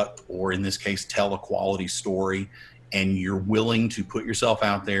product, or in this case, tell a quality story, and you're willing to put yourself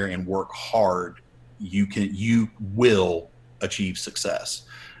out there and work hard, you will achieve success.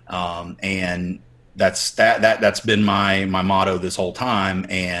 And that's been my motto this whole time.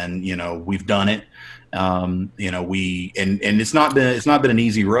 And, we've done it. And it's not been an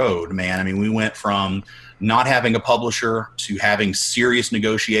easy road, man. I mean, we went from not having a publisher to having serious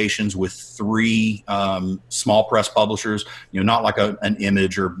negotiations with 3 small press publishers, not like an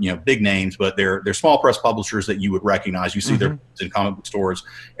Image or, big names, but they're small press publishers that you would recognize. You see their in comic book stores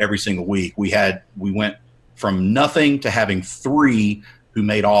every single week. We went from nothing to having 3 who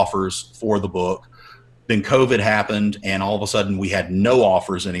made offers for the book. Then COVID happened, and all of a sudden we had no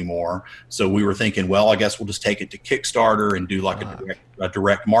offers anymore. So we were thinking, well, I guess we'll just take it to Kickstarter and do like a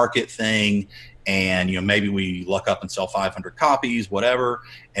direct market thing. And, maybe we luck up and sell 500 copies, whatever.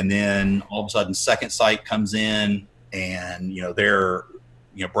 And then all of a sudden Second Sight comes in, and,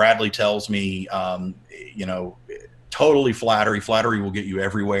 Bradley tells me, totally flattery will get you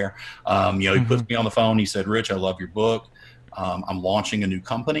everywhere. He puts me on the phone. He said, Rich, I love your book. I'm launching a new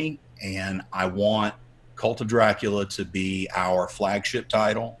company, and I want Cult of Dracula to be our flagship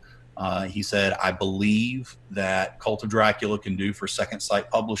title. He said, I believe that Cult of Dracula can do for Second Sight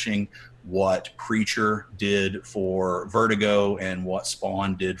Publishing what Preacher did for Vertigo and what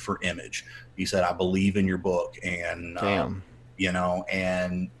Spawn did for Image. He said, I believe in your book. And,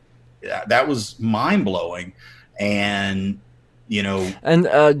 and that was mind blowing. And,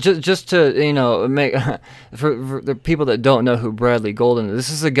 and just to make for the people that don't know who Bradley Golden is, this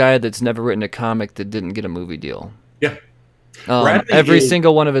is a guy that's never written a comic that didn't get a movie deal. Yeah, every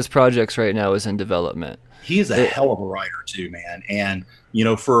single one of his projects right now is in development. He's a hell of a writer too, man. And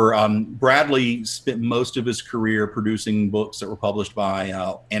for Bradley spent most of his career producing books that were published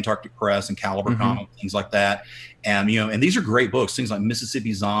by Antarctic Press and Caliber Comics, things like that. And and these are great books, things like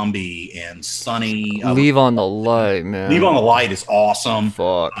Mississippi Zombie and Sunny. Leave on the Light, man. Leave on the Light is awesome.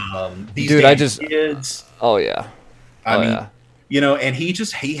 Fuck, these dude, kids. Oh yeah. I mean, and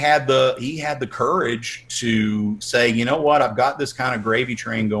he had the courage to say, you know what, I've got this kind of gravy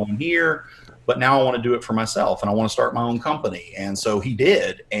train going here, but now I want to do it for myself, and I want to start my own company. And so he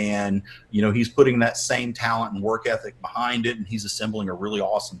did. And, he's putting that same talent and work ethic behind it, and he's assembling a really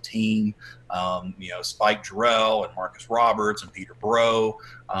awesome team. Spike Jarrell and Marcus Roberts and Peter Bro,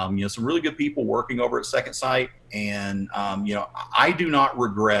 some really good people working over at Second Sight. And, I do not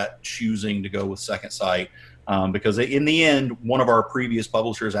regret choosing to go with Second Sight because in the end, one of our previous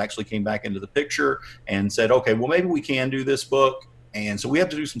publishers actually came back into the picture and said, okay, well, maybe we can do this book. And so we had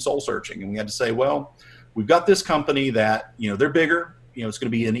to do some soul searching, and we had to say, well, we've got this company that, they're bigger, it's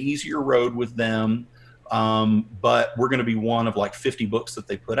going to be an easier road with them. But we're going to be one of like 50 books that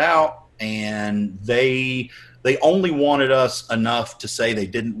they put out, and they only wanted us enough to say they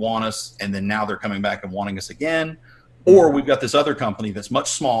didn't want us, and then now they're coming back and wanting us again. Or we've got this other company that's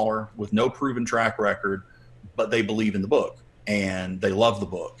much smaller with no proven track record, but they believe in the book and they love the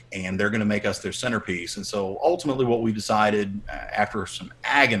book, and they're going to make us their centerpiece. And so ultimately what we decided, after some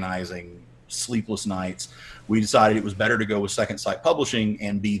agonizing sleepless nights, we decided it was better to go with Second Sight Publishing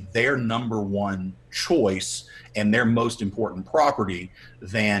and be their number one choice and their most important property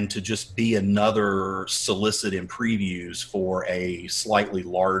than to just be another solicit in previews for a slightly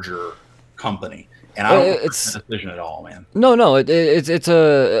larger company. And I don't regret that decision at all, man. No, it's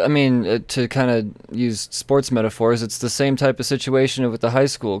I mean, to kind of use sports metaphors, it's the same type of situation with the high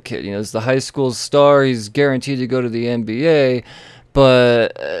school kid. As the high school star, he's guaranteed to go to the NBA,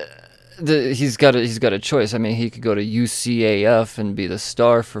 but he's got a choice. I mean, he could go to UCAF and be the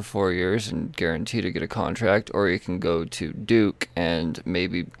star for 4 years and guarantee to get a contract, or he can go to Duke and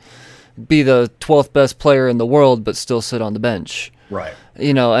maybe be the 12th best player in the world, but still sit on the bench. Right.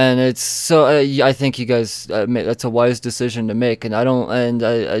 And it's so I think you guys that's a wise decision to make, and I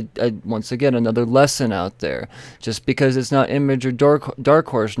once again, another lesson out there. Just because it's not Image or Dark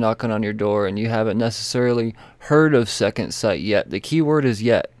Horse knocking on your door and you haven't necessarily heard of Second Sight yet, the key word is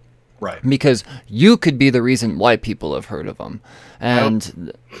yet. Right. Because you could be the reason why people have heard of them,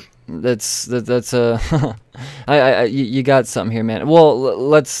 and that's you got something here, man. Well,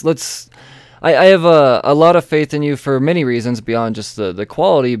 let's. I have a lot of faith in you for many reasons beyond just the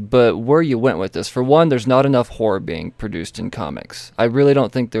quality, but where you went with this. For one, there's not enough horror being produced in comics. I really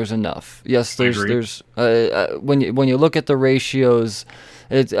don't think there's enough. Yes, there's when you look at the ratios,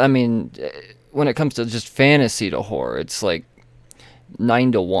 when it comes to just fantasy to horror, it's like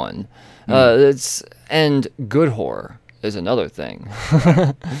 9-1. And good horror is another thing.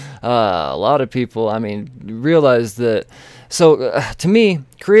 A lot of people, realize that. So, to me,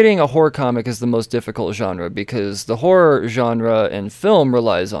 creating a horror comic is the most difficult genre because the horror genre in film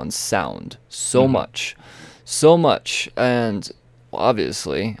relies on sound so much, and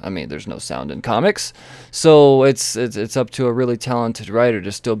obviously, there's no sound in comics, so it's up to a really talented writer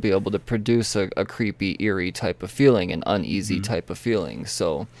to still be able to produce a creepy, eerie type of feeling, an uneasy type of feeling.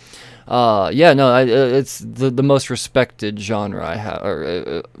 So. It's the most respected genre I have,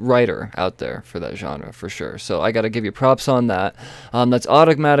 or writer out there for that genre, for sure. So I got to give you props on that. That's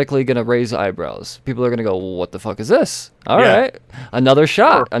automatically going to raise eyebrows. People are going to go, well, what the fuck is this? All right. Another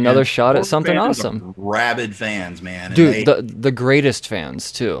shot at something awesome. Rabid fans, man. Dude, the greatest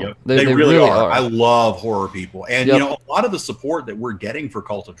fans, too. Yep. They really are. I love horror people. And, a lot of the support that we're getting for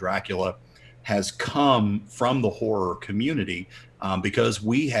Cult of Dracula has come from the horror community. Because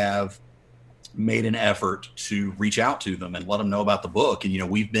we have made an effort to reach out to them and let them know about the book. And,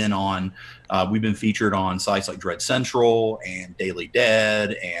 we've been featured on sites like Dread Central and Daily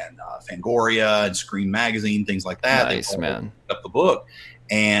Dead and Fangoria and Scream Magazine, things like that. Nice, man. Up the book.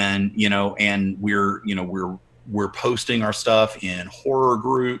 And, and we're posting our stuff in horror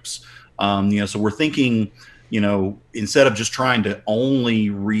groups. So we're thinking, instead of just trying to only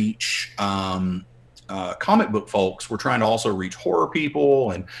reach, comic book folks, we're trying to also reach horror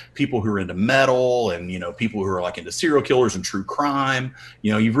people and people who are into metal and people who are like into serial killers and true crime.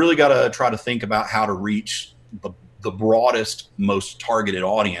 You've really got to try to think about how to reach the broadest, most targeted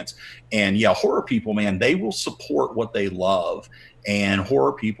audience. And horror people, man, they will support what they love, and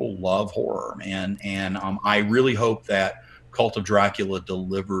horror people love horror, man. And I really hope that Cult of Dracula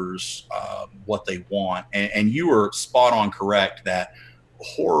delivers what they want. And you are spot on correct that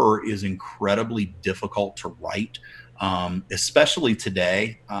horror is incredibly difficult to write, especially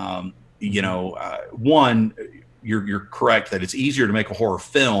today. One, you're correct that it's easier to make a horror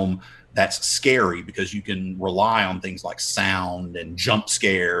film that's scary because you can rely on things like sound and jump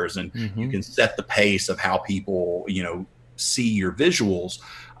scares, and you can set the pace of how people, see your visuals.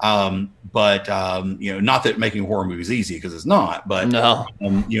 But not that making horror movies easy, because it's not, but no.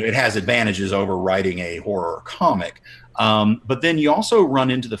 It has advantages over writing a horror comic. But then you also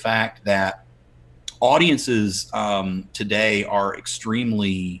run into the fact that audiences today are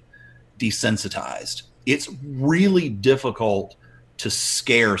extremely desensitized. It's really difficult to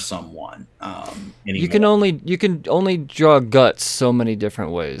scare someone anymore. You can only draw guts so many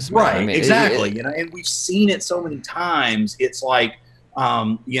different ways, man. Right? Exactly. And we've seen it so many times. It's like,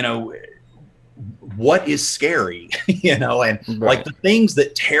 what is scary? And like the things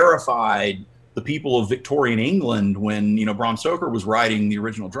that terrified the people of Victorian England, when, Bram Stoker was writing the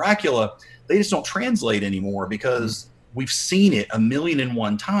original Dracula, they just don't translate anymore because we've seen it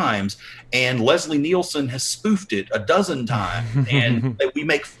 1,000,001 times, and Leslie Nielsen has spoofed it a dozen times, and we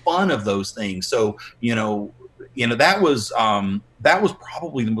make fun of those things. So, that was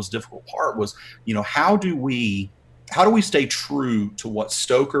probably the most difficult part was, how do we stay true to what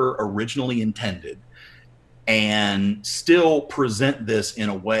Stoker originally intended and still present this in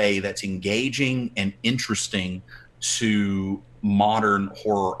a way that's engaging and interesting to modern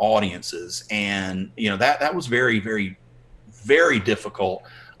horror audiences. And, that was very, very, very difficult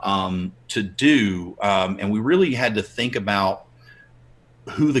to do. And we really had to think about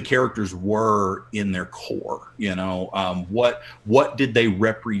who the characters were in their core. What did they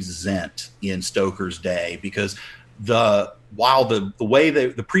represent in Stoker's day? Because while the way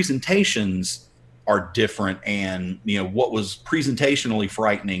the presentations are different, and what was presentationally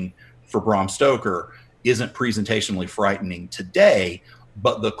frightening for Bram Stoker isn't presentationally frightening today,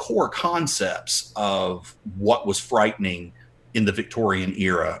 but the core concepts of what was frightening in the Victorian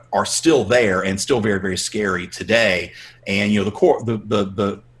era are still there and still very, very scary today. And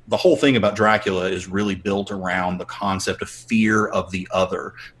the whole thing about Dracula is really built around the concept of fear of the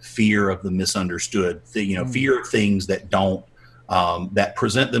other, fear of the misunderstood, fear of things that don't that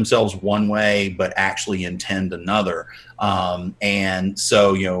present themselves one way but actually intend another. And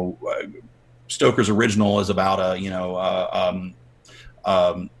so Stoker's original is about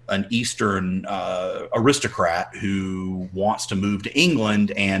an Eastern aristocrat who wants to move to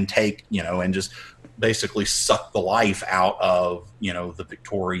England and take, and just basically suck the life out of, the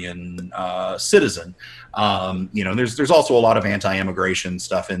Victorian citizen. There's also a lot of anti-immigration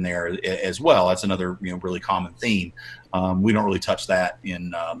stuff in there as well. That's another, really common theme. We don't really touch that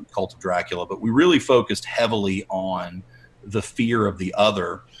in Cult of Dracula, but we really focused heavily on the fear of the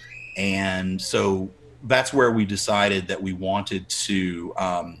other. And so that's where we decided that we wanted to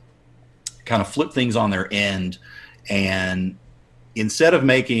kind of flip things on their end, and instead of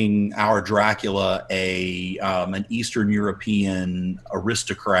making our Dracula an Eastern European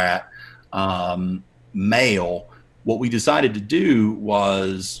aristocrat male, what we decided to do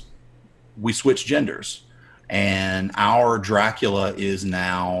was we switched genders, and our Dracula is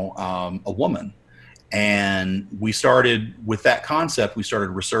now a woman. And we started with that concept. We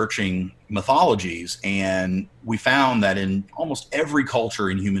started researching mythologies, and we found that in almost every culture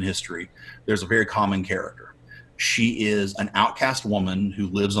in human history, there's a very common character. She is an outcast woman who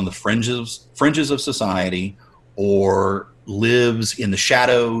lives on the fringes of society, or lives in the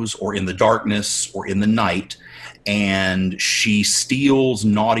shadows, or in the darkness, or in the night. And she steals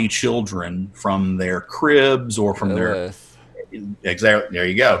naughty children from their cribs or from their... Exactly. There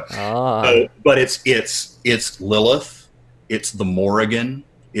you go. But it's Lilith, it's the Morrigan,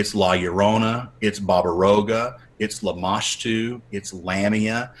 it's La Llorona, it's Barbaroga, it's Lamashtu, it's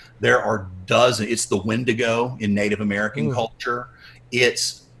Lamia. There are dozens. It's the Wendigo in Native American culture.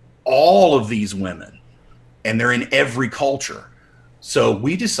 It's all of these women, and they're in every culture. So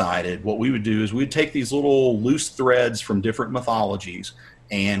we decided what we would do is we'd take these little loose threads from different mythologies,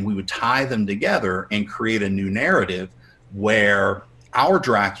 and we would tie them together and create a new narrative where our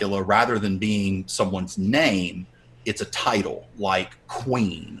Dracula, rather than being someone's name, it's a title like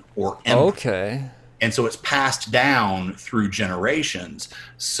Queen or Emperor. Okay. And so it's passed down through generations,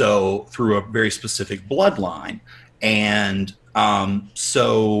 so through a very specific bloodline. And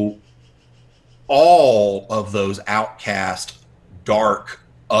so all of those outcast, dark,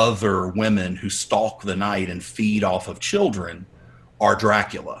 other women who stalk the night and feed off of children are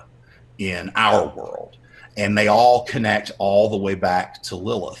Dracula in our world. And they all connect all the way back to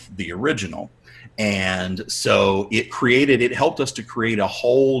Lilith, the original. And so it helped us to create a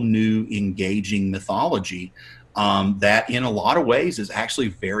whole new engaging mythology that in a lot of ways is actually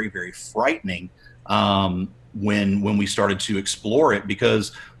very, very frightening when we started to explore it,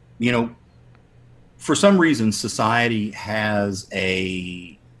 because, for some reason, society has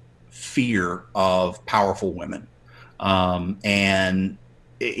a fear of powerful women. And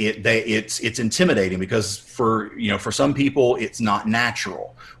it's intimidating because for some people it's not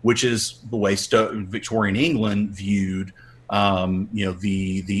natural, which is the way Victorian England viewed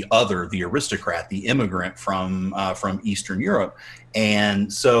the other, the aristocrat, the immigrant from Eastern Europe.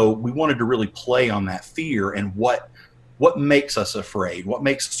 And so we wanted to really play on that fear and what makes us afraid, what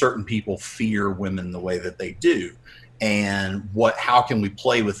makes certain people fear women the way that they do, and how can we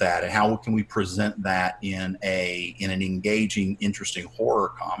play with that, and how can we present that in an engaging, interesting horror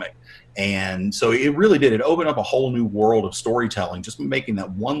comic. And so it really did. It opened up a whole new world of storytelling, just making that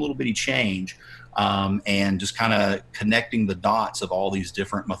one little bitty change and just kind of connecting the dots of all these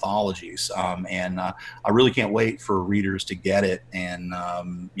different mythologies. I really can't wait for readers to get it and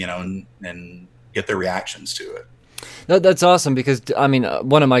get their reactions to it. That's awesome, because I mean,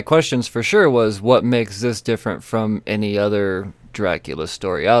 one of my questions for sure was what makes this different from any other Dracula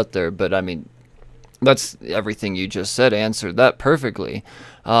story out there. But I mean, that's everything you just said answered that perfectly.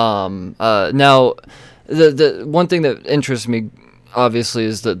 Now, the one thing that interests me obviously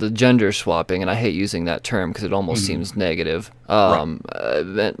is the gender swapping, and I hate using that term because it almost seems negative.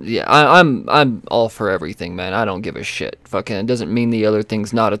 Yeah, I'm all for everything, man. I don't give a shit. Fucking, it doesn't mean the other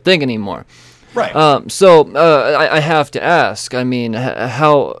thing's not a thing anymore. Right. I have to ask, I mean,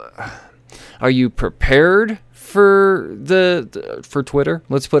 how are you prepared for for Twitter?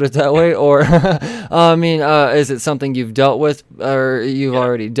 Let's put it that way. Or, I mean, is it something you've dealt with, or you've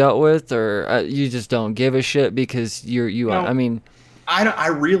already dealt with, or you just don't give a shit because I mean, I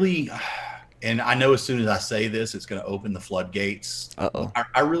really, and I know as soon as I say this, it's going to open the floodgates.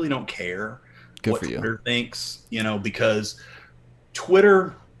 I really don't care what Twitter thinks, because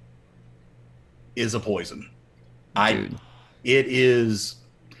Twitter is a poison. It is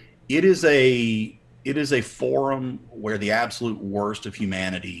a forum where the absolute worst of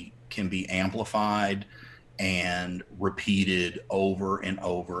humanity can be amplified and repeated over and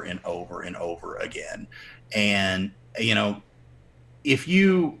over and over and over again. And if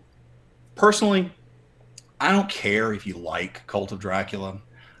you personally, I don't care if you like Cult of Dracula.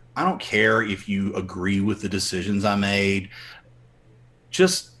 I don't care if you agree with the decisions I made.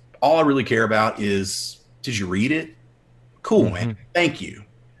 Just all I really care about is, did you read it? Cool, man. Thank you.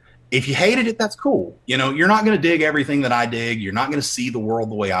 If you hated it, that's cool. You're not going to dig everything that I dig. You're not going to see the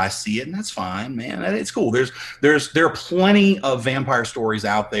world the way I see it, and that's fine, man. It's cool. There are plenty of vampire stories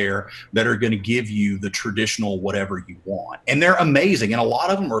out there that are going to give you the traditional whatever you want, and they're amazing. And a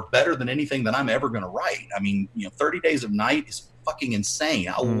lot of them are better than anything that I'm ever going to write. I mean, 30 Days of Night is fucking insane.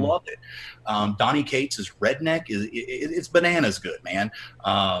 I love it. Donny Cates' Redneck it's bananas good, man.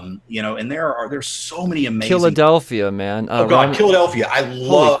 And there's so many amazing. Philadelphia, man. Oh God, Philadelphia. I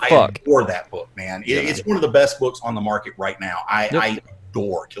adore that book, man. It's one of the best books on the market right now. I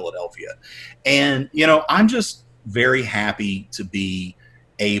adore Philadelphia, and I'm just very happy to be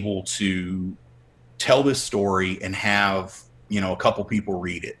able to tell this story and have a couple people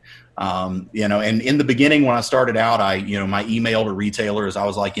read it. And in the beginning, when I started out, my email to retailers, I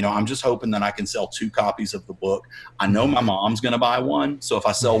was like, I'm just hoping that I can sell 2 copies of the book. I know my mom's going to buy one. So if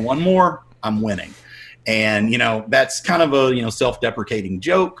I sell one more, I'm winning. And, that's kind of a, self-deprecating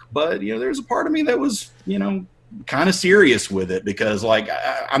joke, but, there's a part of me that was, kind of serious with it because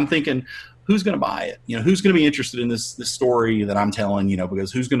I'm thinking, who's going to buy it? Who's going to be interested in this story that I'm telling,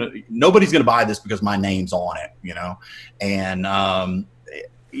 because nobody's going to buy this because my name's on it, and,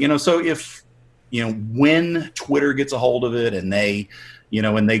 so if, when Twitter gets a hold of it and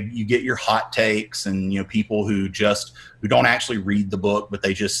you get your hot takes and, people who don't actually read the book, but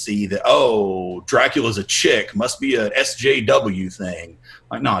they just see that, oh, Dracula's a chick, must be a SJW thing.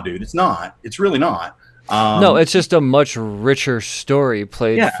 Like, nah, dude, it's not. It's really not. No, it's just a much richer story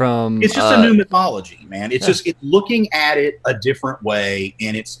played from. It's just a new mythology, man. It's just it's looking at it a different way,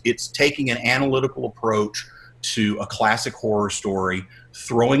 and it's taking an analytical approach to a classic horror story,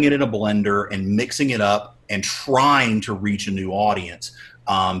 throwing it in a blender and mixing it up and trying to reach a new audience.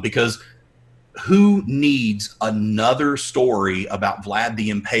 Because who needs another story about Vlad the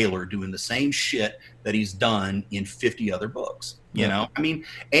Impaler doing the same shit that he's done in 50 other books? I mean,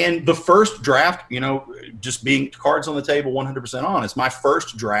 and the first draft, just being cards on the table, 100% honest, my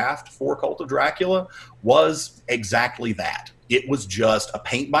first draft for Cult of Dracula was exactly that. It was just a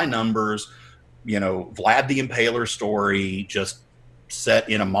paint by numbers, Vlad the Impaler story, just set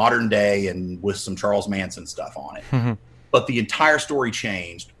in a modern day and with some Charles Manson stuff on it. But the entire story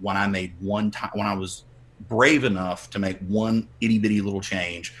changed when I made when I was brave enough to make one itty bitty little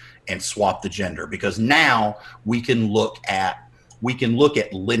change and swap the gender, because now we can look at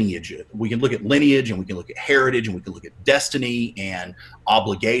lineage. We can look at lineage, and we can look at heritage, and we can look at destiny and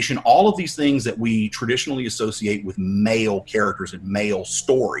obligation, all of these things that we traditionally associate with male characters and male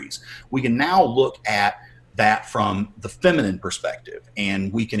stories. We can now look at that from the feminine perspective,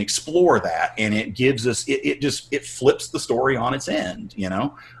 and we can explore that, and it gives us, it flips the story on its end,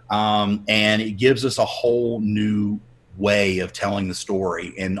 and it gives us a whole new way of telling the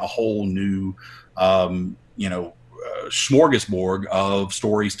story and a whole new, smorgasbord of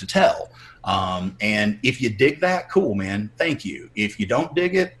stories to tell. And if you dig that, cool, man, thank you. If you don't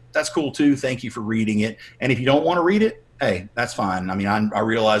dig it, that's cool too. Thank you for reading it. And if you don't want to read it, hey, that's fine. I mean, I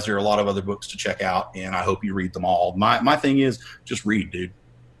realize there are a lot of other books to check out, and I hope you read them all. My thing is just read, dude.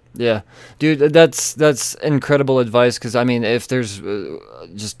 Yeah, dude, that's incredible advice. Because I mean, if there's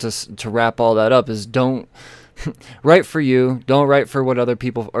just to wrap all that up, is don't write for you. Don't write for what other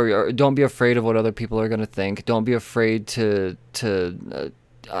people, or don't be afraid of what other people are gonna think. Don't be afraid to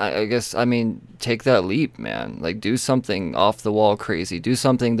I guess, I mean, take that leap, man. Like, do something off the wall crazy. Do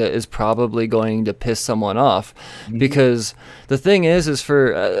something that is probably going to piss someone off. Because the thing is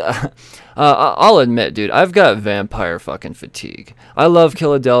for, I'll admit, dude, I've got vampire fucking fatigue. I love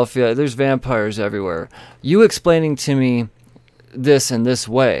Philadelphia. There's vampires everywhere. You explaining to me this in this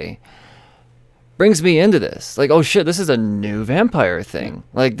way brings me into this. Like, oh shit, this is a new vampire thing.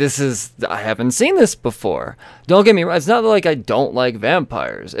 Like, I haven't seen this before. Don't get me wrong, it's not like I don't like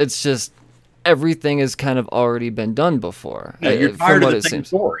vampires. It's just everything has kind of already been done before. Yeah, you're tired of the same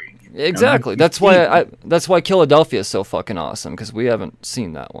story. Exactly. That's why Philadelphia is so fucking awesome, because we haven't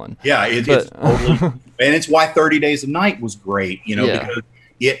seen that one. Yeah, it's totally, and it's why 30 Days of Night was great, because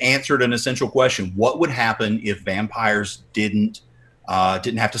it answered an essential question. What would happen if vampires didn't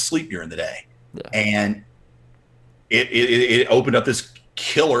have to sleep during the day? Yeah. And it opened up this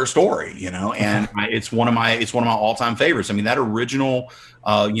killer story, and it's one of my all-time favorites. I mean, that original,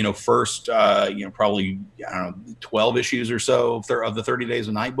 first, probably, I don't know, 12 issues or so of the 30 Days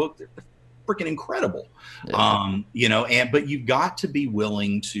of Night book, they're freaking incredible. Yeah. But you've got to be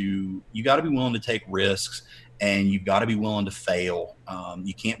willing to take risks, and you've got to be willing to fail.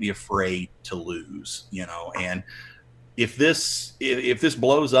 You can't be afraid to lose, and if this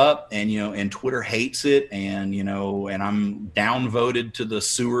blows up and Twitter hates it, and I'm downvoted to the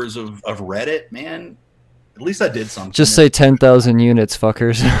sewers of Reddit, man, at least I did something. Just say 10,000 units,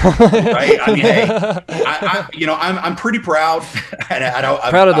 fuckers. Right? I mean, hey, I'm pretty proud.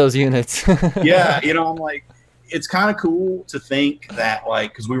 Proud of those units. Yeah, I'm like, it's kind of cool to think that,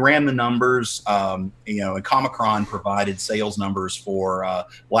 like, because we ran the numbers, and Comic-Con provided sales numbers for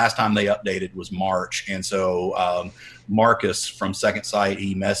last time they updated was March, and so Marcus from Second Sight,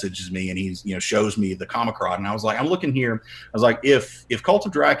 he messages me and he's shows me the Comic-Con, and I was like, I'm looking here. I was like, if Cult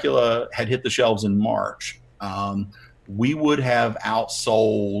of Dracula had hit the shelves in March, we would have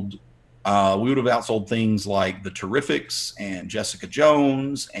outsold. Things like the Terrifics and Jessica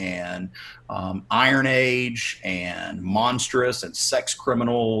Jones and Iron Age and Monstrous and Sex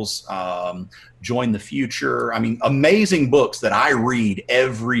Criminals, Join the Future. I mean, amazing books that I read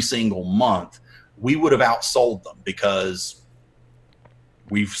every single month. We would have outsold them because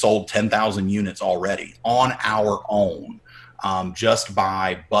we've sold 10,000 units already on our own, just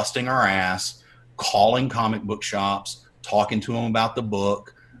by busting our ass, calling comic book shops, talking to them about the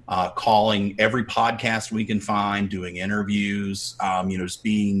book, calling every podcast we can find, doing interviews, just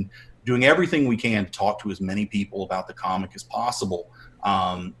doing everything we can to talk to as many people about the comic as possible.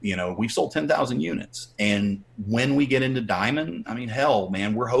 We've sold 10,000 units, and when we get into Diamond, I mean, hell,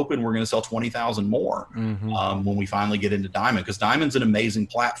 man, we're hoping we're going to sell 20,000 more when we finally get into Diamond, because Diamond's an amazing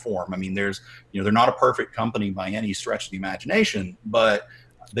platform. I mean, they're not a perfect company by any stretch of the imagination, but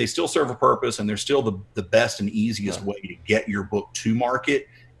they still serve a purpose, and they're still the best and easiest way to get your book to market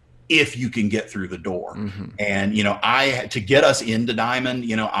if you can get through the door. And, to get us into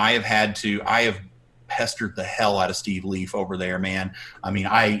Diamond, I have pestered the hell out of Steve Leaf over there, man. I mean,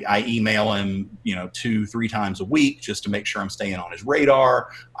 I email him, 2-3 times a week just to make sure I'm staying on his radar.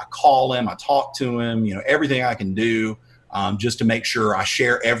 I call him, I talk to him, everything I can do, just to make sure I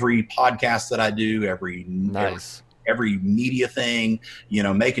share every podcast that I do, every media thing,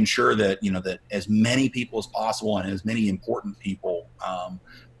 making sure that, that as many people as possible and as many important people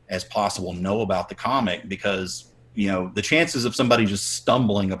as possible know about the comic, because, the chances of somebody just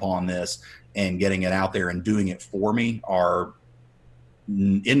stumbling upon this and getting it out there and doing it for me are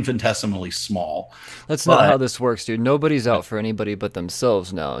infinitesimally small. That's not how this works, dude. Nobody's out for anybody but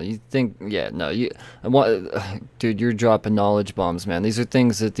themselves now. You think, dude, you're dropping knowledge bombs, man. These are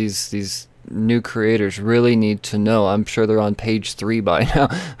things that these new creators really need to know. I'm sure they're on page 3 by now.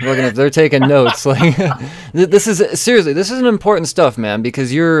 If they're taking notes, like this is an important stuff, man,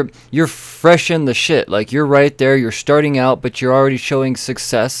 because you're fresh in the shit. Like, you're right there, you're starting out, but you're already showing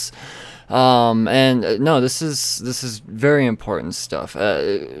success. This is very important stuff.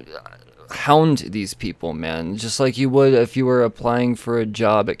 Hound these people, man, just like you would if you were applying for a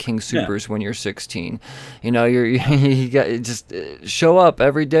job at King Soopers when you're 16. You got just show up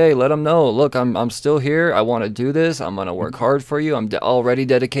every day. Let them know, look, I'm still here. I want to do this. I'm gonna work hard for you. I'm already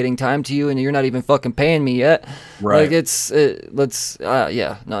dedicating time to you, and you're not even fucking paying me yet. Right? Like,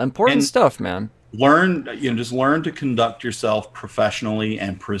 important stuff, man. Just learn to conduct yourself professionally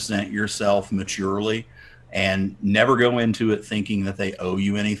and present yourself maturely. and never go into it thinking that they owe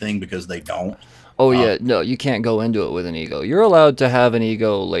you anything, because they don't. Oh yeah, no, you can't go into it with an ego. You're allowed to have an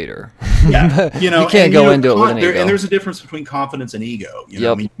ego later. Yeah, you can't go into it with an ego. And there's a difference between confidence and ego.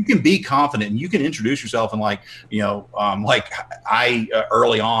 I mean, you can be confident and you can introduce yourself, and like I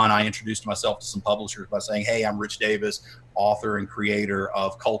early on, I introduced myself to some publishers by saying, "Hey, I'm Rich Davis, author and creator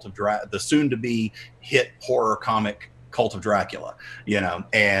of the soon-to-be hit horror comic Cult of Dracula."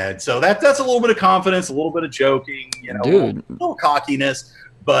 And so that's a little bit of confidence, a little bit of joking, Dude. a little cockiness.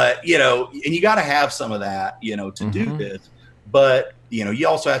 But, and you got to have some of that, to do this. But, you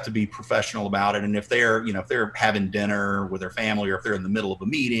also have to be professional about it. And if they're, if they're having dinner with their family, or if they're in the middle of a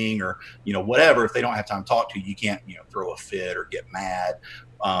meeting, or, whatever, if they don't have time to talk to you, you can't, throw a fit or get mad.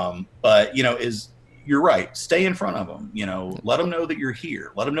 But, you're right. Stay in front of them, let them know that you're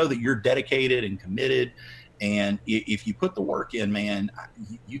here. Let them know that you're dedicated and committed. And if you put the work in, man,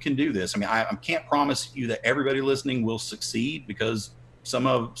 you can do this. I mean, I can't promise you that everybody listening will succeed, because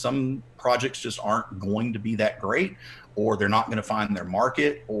some projects just aren't going to be that great, or they're not going to find their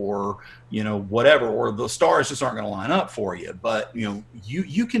market, or whatever, or the stars just aren't going to line up for you. But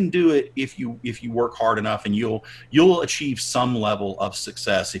you can do it if you work hard enough, and you'll achieve some level of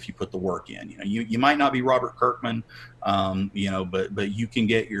success if you put the work in. You might not be Robert Kirkman, but you can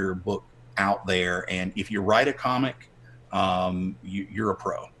get your book out there. And if you write a comic, you're a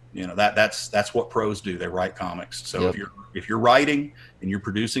pro. That's what pros do. They write comics. So if you're writing and you're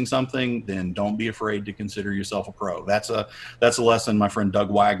producing something, then don't be afraid to consider yourself a pro. That's a lesson my friend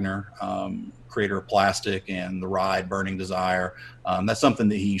Doug Wagner, creator of Plastic and The Ride, Burning Desire. That's something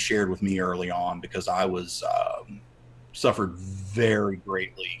that he shared with me early on, because I was suffered very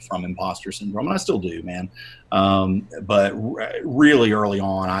greatly from imposter syndrome, and I still do, man. But really early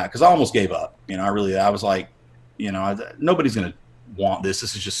on, because I almost gave up. I was like, nobody's gonna want this.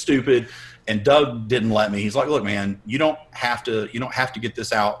 This is just stupid. And Doug didn't let me. He's like, look, man, you don't have to get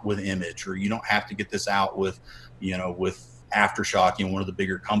this out with Image, or you don't have to get this out with, with Aftershock, one of the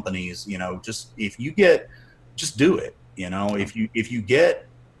bigger companies. Just do it. If you get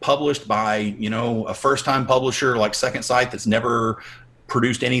published by, a first time publisher like Second Sight that's never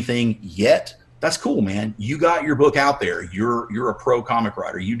produced anything yet, that's cool, man. You got your book out there. You're a pro comic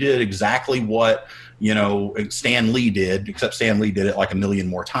writer. You did exactly what, Stan Lee did, except Stan Lee did it like a million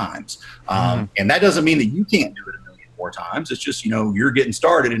more times. And that doesn't mean that you can't do it a million more times. It's just, you're getting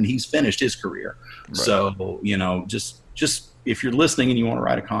started and he's finished his career. Right. So, just if you're listening and you want to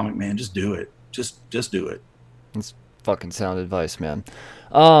write a comic, man, just do it. Just do it. It's fucking sound advice, man.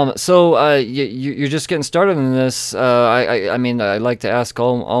 So you're just getting started in this. I mean, I like to ask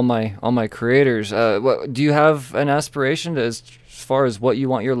all my creators. Do you have an aspiration as far as what you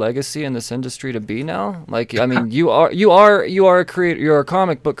want your legacy in this industry to be now? Like, I mean, you are a creator. You're a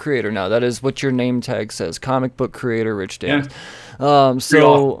comic book creator now. That is what your name tag says. Comic book creator, Rich Davis. Yeah.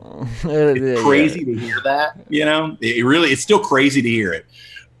 It's crazy to hear that. It's still crazy to hear it,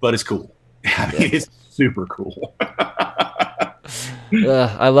 but it's cool. I mean, it's super cool.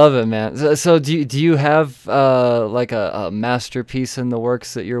 I love it, man. So do you have like a masterpiece in the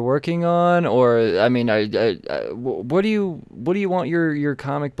works that you're working on, or I mean, what do you want your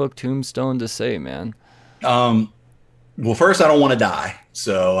comic book tombstone to say, man? Well, first, I don't want to die,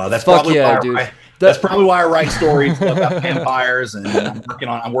 so that's That's probably why I write stories about vampires, and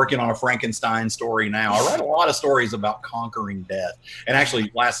I'm working on a Frankenstein story now. I write a lot of stories about conquering death. And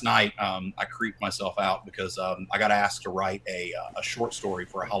actually, last night I creeped myself out because I got asked to write a short story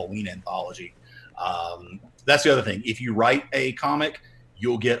for a Halloween anthology. That's the other thing. If you write a comic,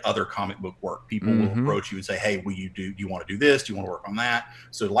 you'll get other comic book work. People will approach you and say, "Hey, do you want to do this? Do you want to work on that?"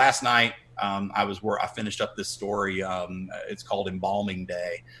 So last night, I finished up this story. It's called Embalming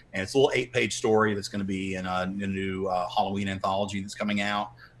Day, and it's a little 8-page story that's going to be in a new Halloween anthology that's coming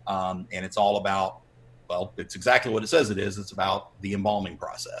out. And it's all about, well, it's exactly what it says it is. It's about the embalming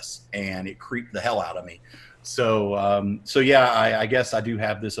process, and it creeped the hell out of me. So yeah, I guess I do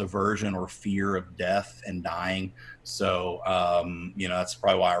have this aversion or fear of death and dying. So, that's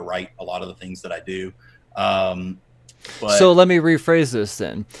probably why I write a lot of the things that I do. So let me rephrase this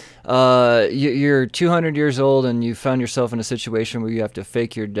then. You're 200 years old and you found yourself in a situation where you have to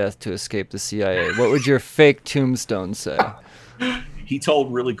fake your death to escape the CIA. What would your fake tombstone say? He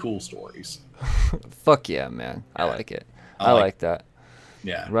told really cool stories. Fuck yeah, man. I like it. I like that.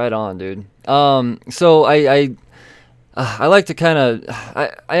 Yeah. Right on, dude. So I like to kind of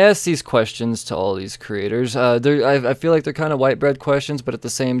I ask these questions to all these creators. I feel like they're kind of white bread questions, but at the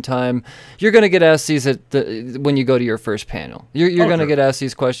same time, you're gonna get asked these when you go to your first panel. You're gonna get asked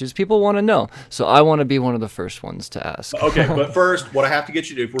these questions. People want to know, so I want to be one of the first ones to ask. Okay, but first, what I have to get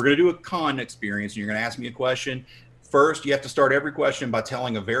you to do, if we're gonna do a con experience, and you're gonna ask me a question. First, you have to start every question by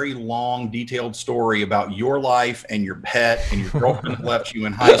telling a very long, detailed story about your life and your pet and your girlfriend that left you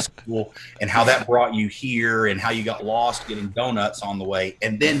in high school and how that brought you here and how you got lost getting donuts on the way.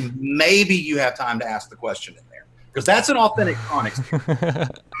 And then maybe you have time to ask the question in there, because that's an authentic con experience.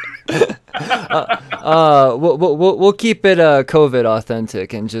 We'll keep it COVID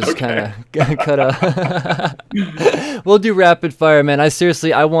authentic and just kind of cut a. We'll do rapid fire, man. I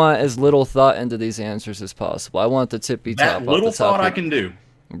want as little thought into these answers as possible. I want the tippy top. That little thought I can do.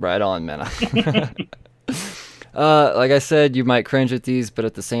 Right on, man. Like I said, you might cringe at these, but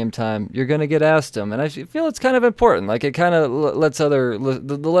at the same time, you're gonna get asked them, and I feel it's kind of important. Like it kind of lets the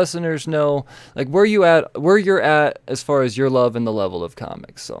listeners know like where you're at as far as your love and the level of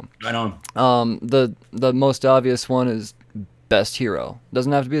comics. So right on. The most obvious one is best hero.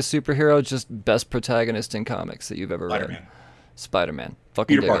 Doesn't have to be a superhero, just best protagonist in comics that you've ever read. Spider-Man.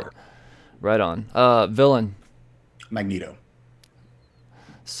 Fucking Peter dig Parker. it. Right on. Villain. Magneto.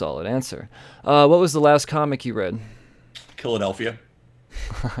 Solid answer. What was the last comic you read? Philadelphia.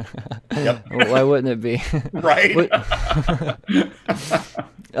 Yep. Why wouldn't it be? Right.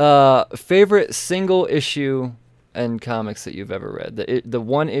 Favorite single issue in comics that you've ever read? The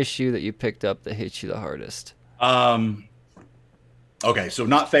one issue that you picked up that hits you the hardest? Okay, so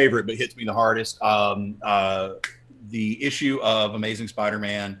not favorite, but hits me the hardest. The issue of Amazing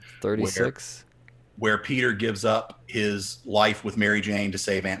Spider-Man 36, where Peter gives up his life with Mary Jane to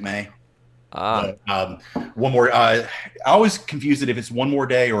save Aunt May. One more. I always confuse it if it's One More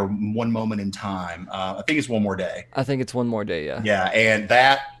Day or One Moment in Time. I think it's One More Day. I think it's One More Day. Yeah. Yeah, and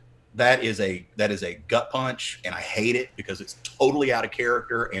that is a gut punch, and I hate it because it's totally out of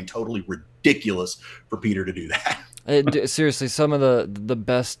character and totally ridiculous for Peter to do that. Seriously, some of the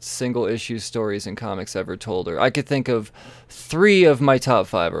best single issue stories in comics ever told. Or I could think of 3 of my top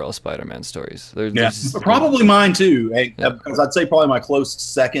 5 are all Spider-Man stories. Probably mine too. Because I'd say probably my close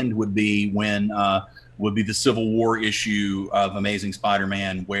second would be the Civil War issue of Amazing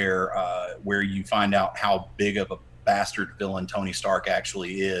Spider-Man, where you find out how big of a bastard villain Tony Stark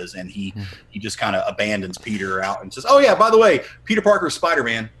actually is, and he just kind of abandons Peter out and says, "Oh yeah, by the way, Peter Parker's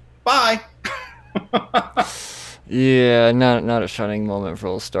Spider-Man. Bye." Yeah, not a shining moment for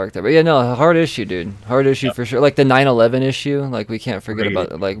old Stark there, but yeah, no, hard issue, dude. Hard issue for sure. Like the 9/11 issue, like we can't forget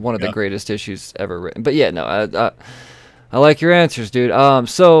about like one of the greatest issues ever written. But yeah, no, I like your answers, dude.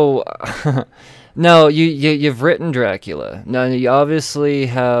 So no, you've written Dracula. Now you obviously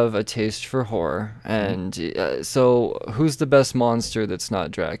have a taste for horror, and so who's the best monster that's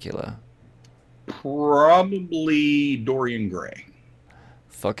not Dracula? Probably Dorian Gray.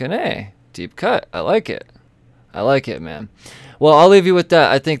 Fucking A. Deep cut. I like it. I like it, man. Well, I'll leave you with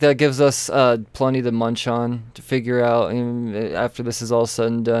that. I think that gives us plenty to munch on to figure out after this is all said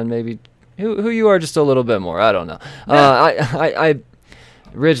and done. Maybe who you are just a little bit more. I don't know. Yeah.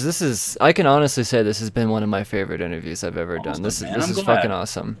 Rich, I can honestly say this has been one of my favorite interviews I've ever done. This is fucking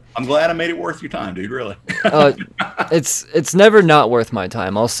awesome. I'm glad I made it worth your time, dude. Really. It's never not worth my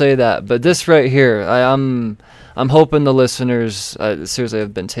time. I'll say that. But this right here, I'm hoping the listeners seriously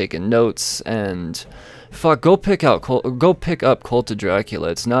have been taking notes and. Fuck, go pick up Cult of Dracula.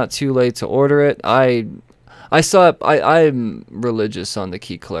 It's not too late to order it. I'm religious on the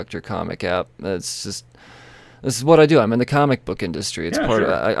Key Collector comic app. This is what I do. I'm in the comic book industry. It's part of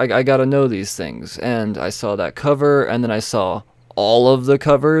I got to know these things. And I saw that cover, and then I saw all of the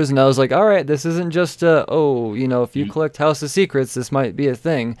covers, and I was like, all right, this isn't just if you collect House of Secrets, this might be a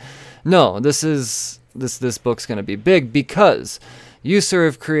thing. No, this book's going to be big because you, sir,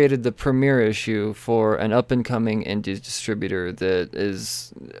 have created the premiere issue for an up-and-coming indie distributor that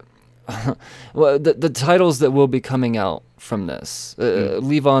is... well, the titles that will be coming out from this,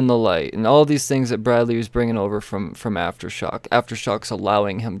 Leave on the Light, and all these things that Bradley was bringing over from Aftershock. Aftershock's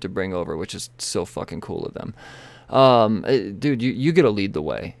allowing him to bring over, which is so fucking cool of them. Dude, you get to lead the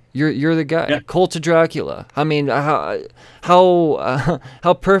way. You're the guy. Yeah. Cult of Dracula. I mean, how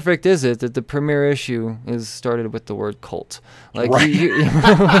perfect is it that the premiere issue is started with the word cult? Like, right.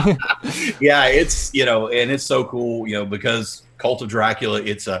 Yeah, it's and it's so cool, because Cult of Dracula,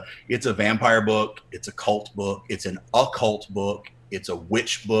 it's a vampire book, it's a cult book, it's an occult book, it's a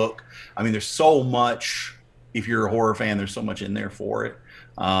witch book. I mean, there's so much. If you're a horror fan, there's so much in there for it.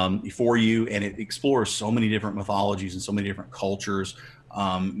 For you, and it explores so many different mythologies and so many different cultures.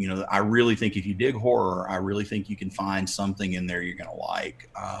 I really think if you dig horror, I really think you can find something in there you're going to like.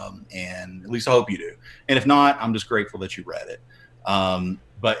 And at least I hope you do. And if not, I'm just grateful that you read it.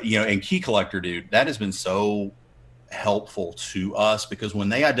 But, and Key Collector, dude, that has been so helpful to us, because when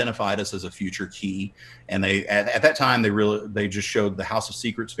they identified us as a future Key, and they at that time they just showed the House of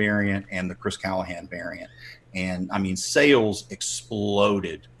Secrets variant and the Chris Callahan variant, and I mean sales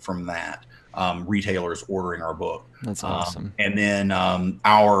exploded from that. Retailers ordering our book. That's awesome. And then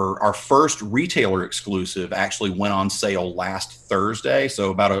our first retailer exclusive actually went on sale last Thursday,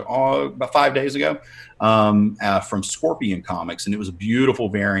 so about 5 days ago, from Scorpion Comics, and it was a beautiful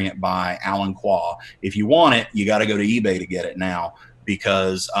variant by Alan Quah. If you want it, you got to go to eBay to get it now,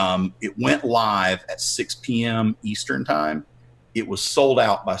 because it went live at 6 p.m. Eastern time. It was sold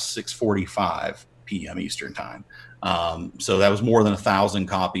out by 6:45 p.m. Eastern time. So that was more than 1,000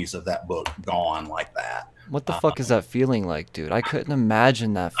 copies of that book gone like that. What the fuck is that feeling like, dude? I couldn't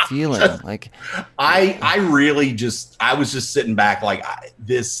imagine that feeling. Like, I was just sitting back like,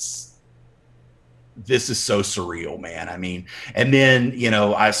 this is so surreal, man. I mean, and then,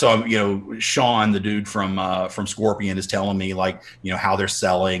 I saw, Sean, the dude from Scorpion, is telling me, like, how they're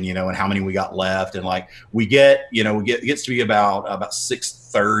selling, and how many we got left. And like, it gets to be about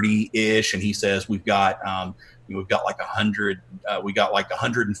 6:30 ish. And he says, we've got like 100, we got like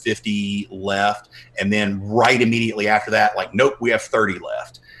 150 left. And then right immediately after that, like, nope, we have 30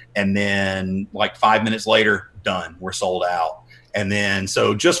 left. And then like 5 minutes later, done, we're sold out. And then,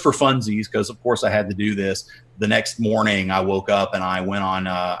 so just for funsies, because of course I had to do this, the next morning I woke up and I went on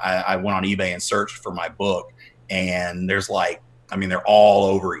eBay and searched for my book. And there's like, I mean, they're all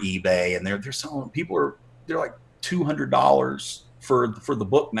over eBay, and they're selling, they're like $200 for the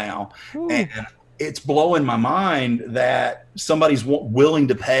book now. Ooh. And it's blowing my mind that somebody's willing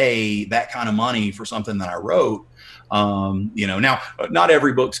to pay that kind of money for something that I wrote. Now not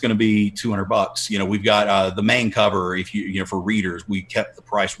every book's going to be $200. We've got the main cover. If for readers, we kept the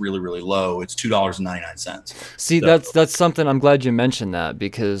price really, really low. It's $2.99. See, so, that's something. I'm glad you mentioned that,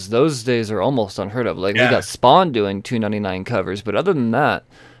 because those days are almost unheard of. Like, we got Spawn doing $2.99 covers, but other than that,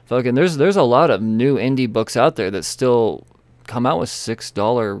 fucking there's a lot of new indie books out there that still come out with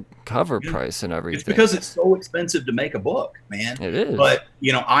 $6 cover price and everything. It's because it's so expensive to make a book, man. It is. But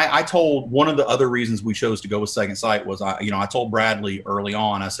I told, one of the other reasons we chose to go with Second Sight was I told Bradley early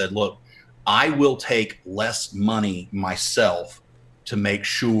on, I said, look, I will take less money myself to make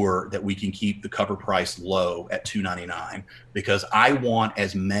sure that we can keep the cover price low at $2.99, because I want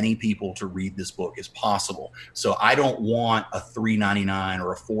as many people to read this book as possible. So I don't want a $3.99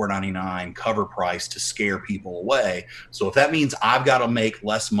 or a $4.99 cover price to scare people away. So if that means I've got to make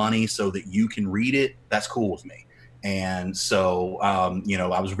less money so that you can read it, that's cool with me. And so, I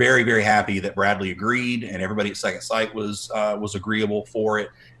was very, very happy that Bradley agreed, and everybody at Second Sight was agreeable for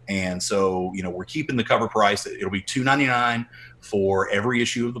it. And so, we're keeping the cover price. It'll be $2.99 for every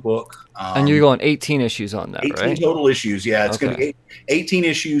issue of the book. And you're going 18 issues on that, 18 right? 18 total issues. Yeah, it's going to be 18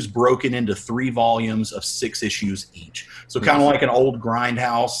 issues broken into 3 volumes of 6 issues each. So kind of like an old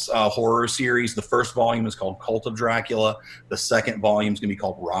Grindhouse horror series. The first volume is called Cult of Dracula. The second volume is going to be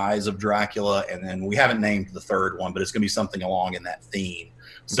called Rise of Dracula. And then we haven't named the third one, but it's going to be something along in that theme.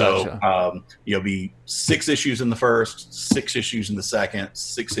 So, gotcha. It'll be 6 issues in the first, 6 issues in the second,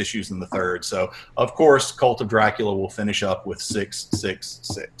 6 issues in the third. So, of course, Cult of Dracula will finish up with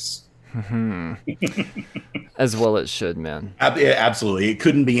 666. As well it should, man. Absolutely. It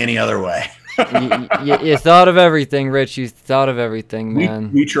couldn't be any other way. you thought of everything, Rich. You thought of everything,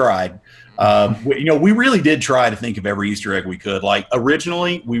 man. We tried. We really did try to think of every Easter egg we could. Like,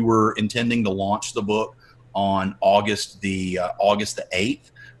 originally, we were intending to launch the book on August the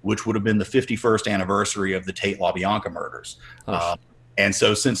 8th, which would have been the 51st anniversary of the Tate LaBianca murders. And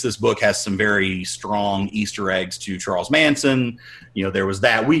so, since this book has some very strong Easter eggs to Charles Manson, there was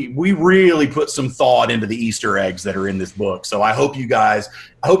that. We really put some thought into the Easter eggs that are in this book. So I hope you guys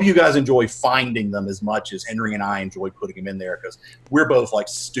enjoy finding them as much as Henry and I enjoy putting them in there, because we're both like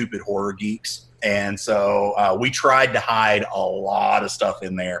stupid horror geeks. And so we tried to hide a lot of stuff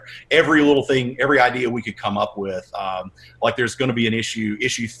in there. Every little thing, every idea we could come up with. Like, there's going to be an issue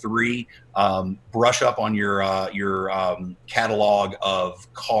 3. Brush up on your catalog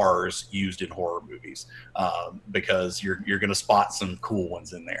of cars used in horror movies, because you're going to spot some cool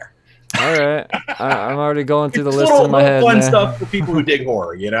ones in there. All right, I'm already going through the list in my head. Fun stuff for people who dig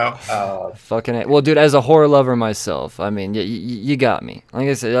horror, Fucking it. Well, dude, as a horror lover myself, I mean, you got me. Like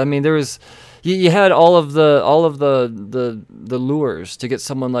I said, I mean, there was. You had all of the lures to get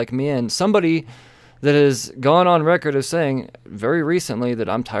someone like me in. Somebody that has gone on record as saying very recently that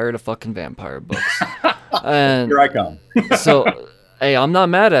I'm tired of fucking vampire books. And here I come. So, Hey, I'm not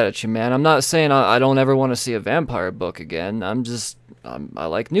mad at you, man. I'm not saying I don't ever want to see a vampire book again. I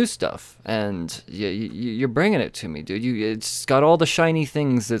like new stuff, and you're bringing it to me, dude. It's got all the shiny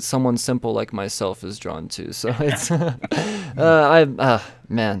things that someone simple like myself is drawn to. So it's,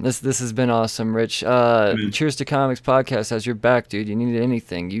 man, this has been awesome, Rich. Cheers to Comics podcast has your back, dude. You need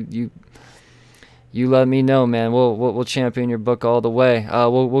anything, you let me know, man. We'll champion your book all the way.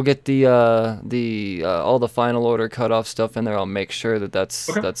 We'll get the all the final order cutoff stuff in there. I'll make sure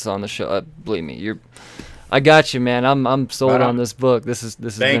that's on the show. Believe me, I got you, man. I'm sold on this book. This has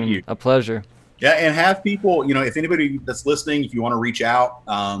been a pleasure. Yeah, and have people, if anybody that's listening, if you want to reach out,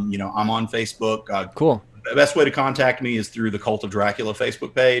 I'm on Facebook. Cool. The best way to contact me is through the Cult of Dracula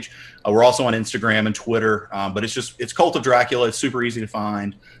Facebook page. We're also on Instagram and Twitter, but it's Cult of Dracula. It's super easy to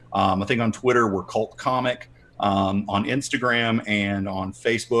find. I think on Twitter we're Cult Comic. On Instagram and on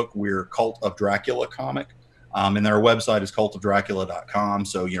Facebook we're Cult of Dracula Comic. And our website is cultofdracula.com.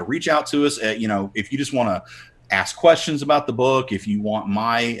 So, reach out to us at, if you just want to ask questions about the book, if you want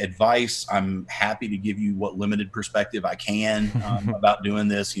my advice, I'm happy to give you what limited perspective I can about doing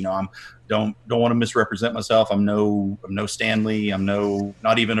this. I don't want to misrepresent myself. I'm no Stan Lee. I'm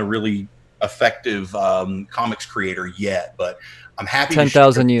not even a really effective comics creator yet, but I'm happy.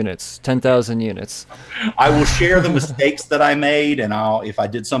 10,000 units. 10,000 units. I will share the mistakes that I made, and if I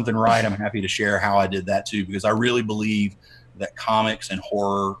did something right, I'm happy to share how I did that too, because I really believe that comics and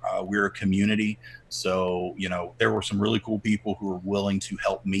horror, we're a community. So, there were some really cool people who were willing to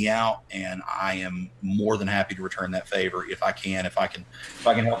help me out, and I am more than happy to return that favor if I can. If I can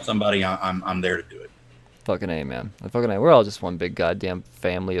help somebody, I'm there to do it. Fucking A, man. Fucking A. We're all just one big goddamn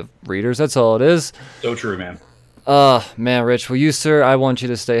family of readers. That's all it is. So true, man. Man, Rich, well, you, sir, I want you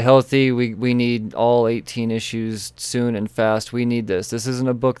to stay healthy. We need all 18 issues soon and fast. We need this. This isn't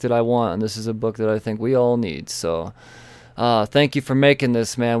a book that I want, and this is a book that I think we all need. So, thank you for making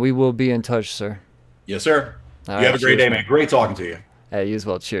this, man. We will be in touch, sir. Yes, sir. All you right, have a great day, man. Great talking to you. Hey, you as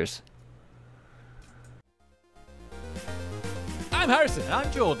well. Cheers. I'm Harrison. And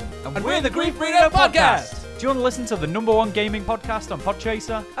I'm Jordan. And we're the Grief Burrito Podcast. Do you want to listen to the #1 gaming podcast on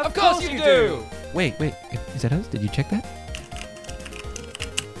Podchaser? Of course you do! Wait, is that us? Did you check that?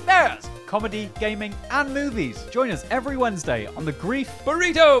 There's comedy, gaming, and movies. Join us every Wednesday on the Grief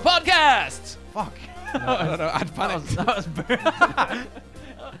Burrito Podcast! Fuck. No, I'd panicked. That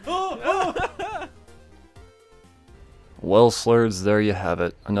was Well, slurs, there you have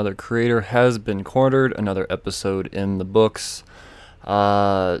it. Another creator has been cornered. Another episode in the books.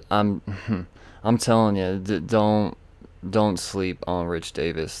 I'm telling you, don't sleep on Rich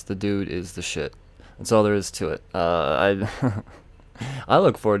Davis. The dude is the shit. That's all there is to it. I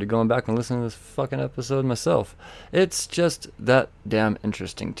look forward to going back and listening to this fucking episode myself. It's just that damn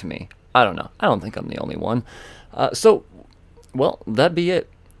interesting to me. I don't know. I don't think I'm the only one. That be it.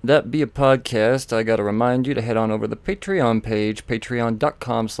 That be a podcast. I gotta remind you to head on over to the Patreon page,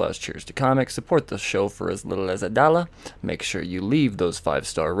 patreon.com/cheers2comics. Support the show for as little as $1. Make sure you leave those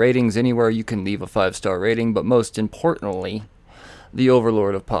 5-star ratings anywhere you can leave a 5-star rating, but most importantly, the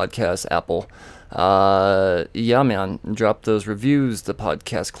overlord of podcasts, Apple. Yeah, man, drop those reviews. The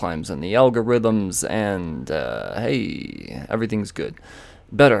podcast climbs in the algorithms, and hey, everything's good.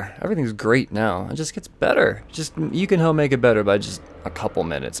 Better. Everything's great now. It just gets better. You can help make it better by just a couple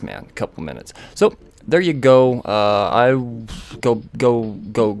minutes, man. A couple minutes. So there you go. I go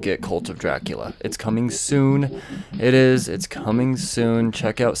get Cult of Dracula. It's coming soon. It's coming soon.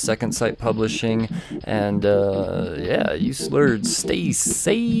 Check out Second Sight Publishing. And yeah, you slurs, stay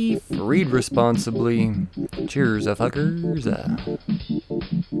safe. Read responsibly. Cheers, fuckers.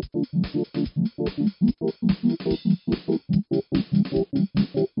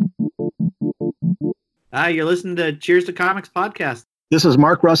 You're listening to Cheers to Comics podcast. This is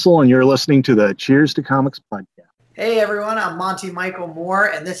Mark Russell, and you're listening to the Cheers to Comics podcast. Hey, everyone. I'm Monty Michael Moore,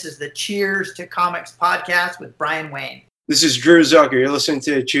 and this is the Cheers to Comics podcast with Brian Wayne. This is Drew Zucker. You're listening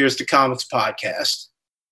to the Cheers to Comics podcast.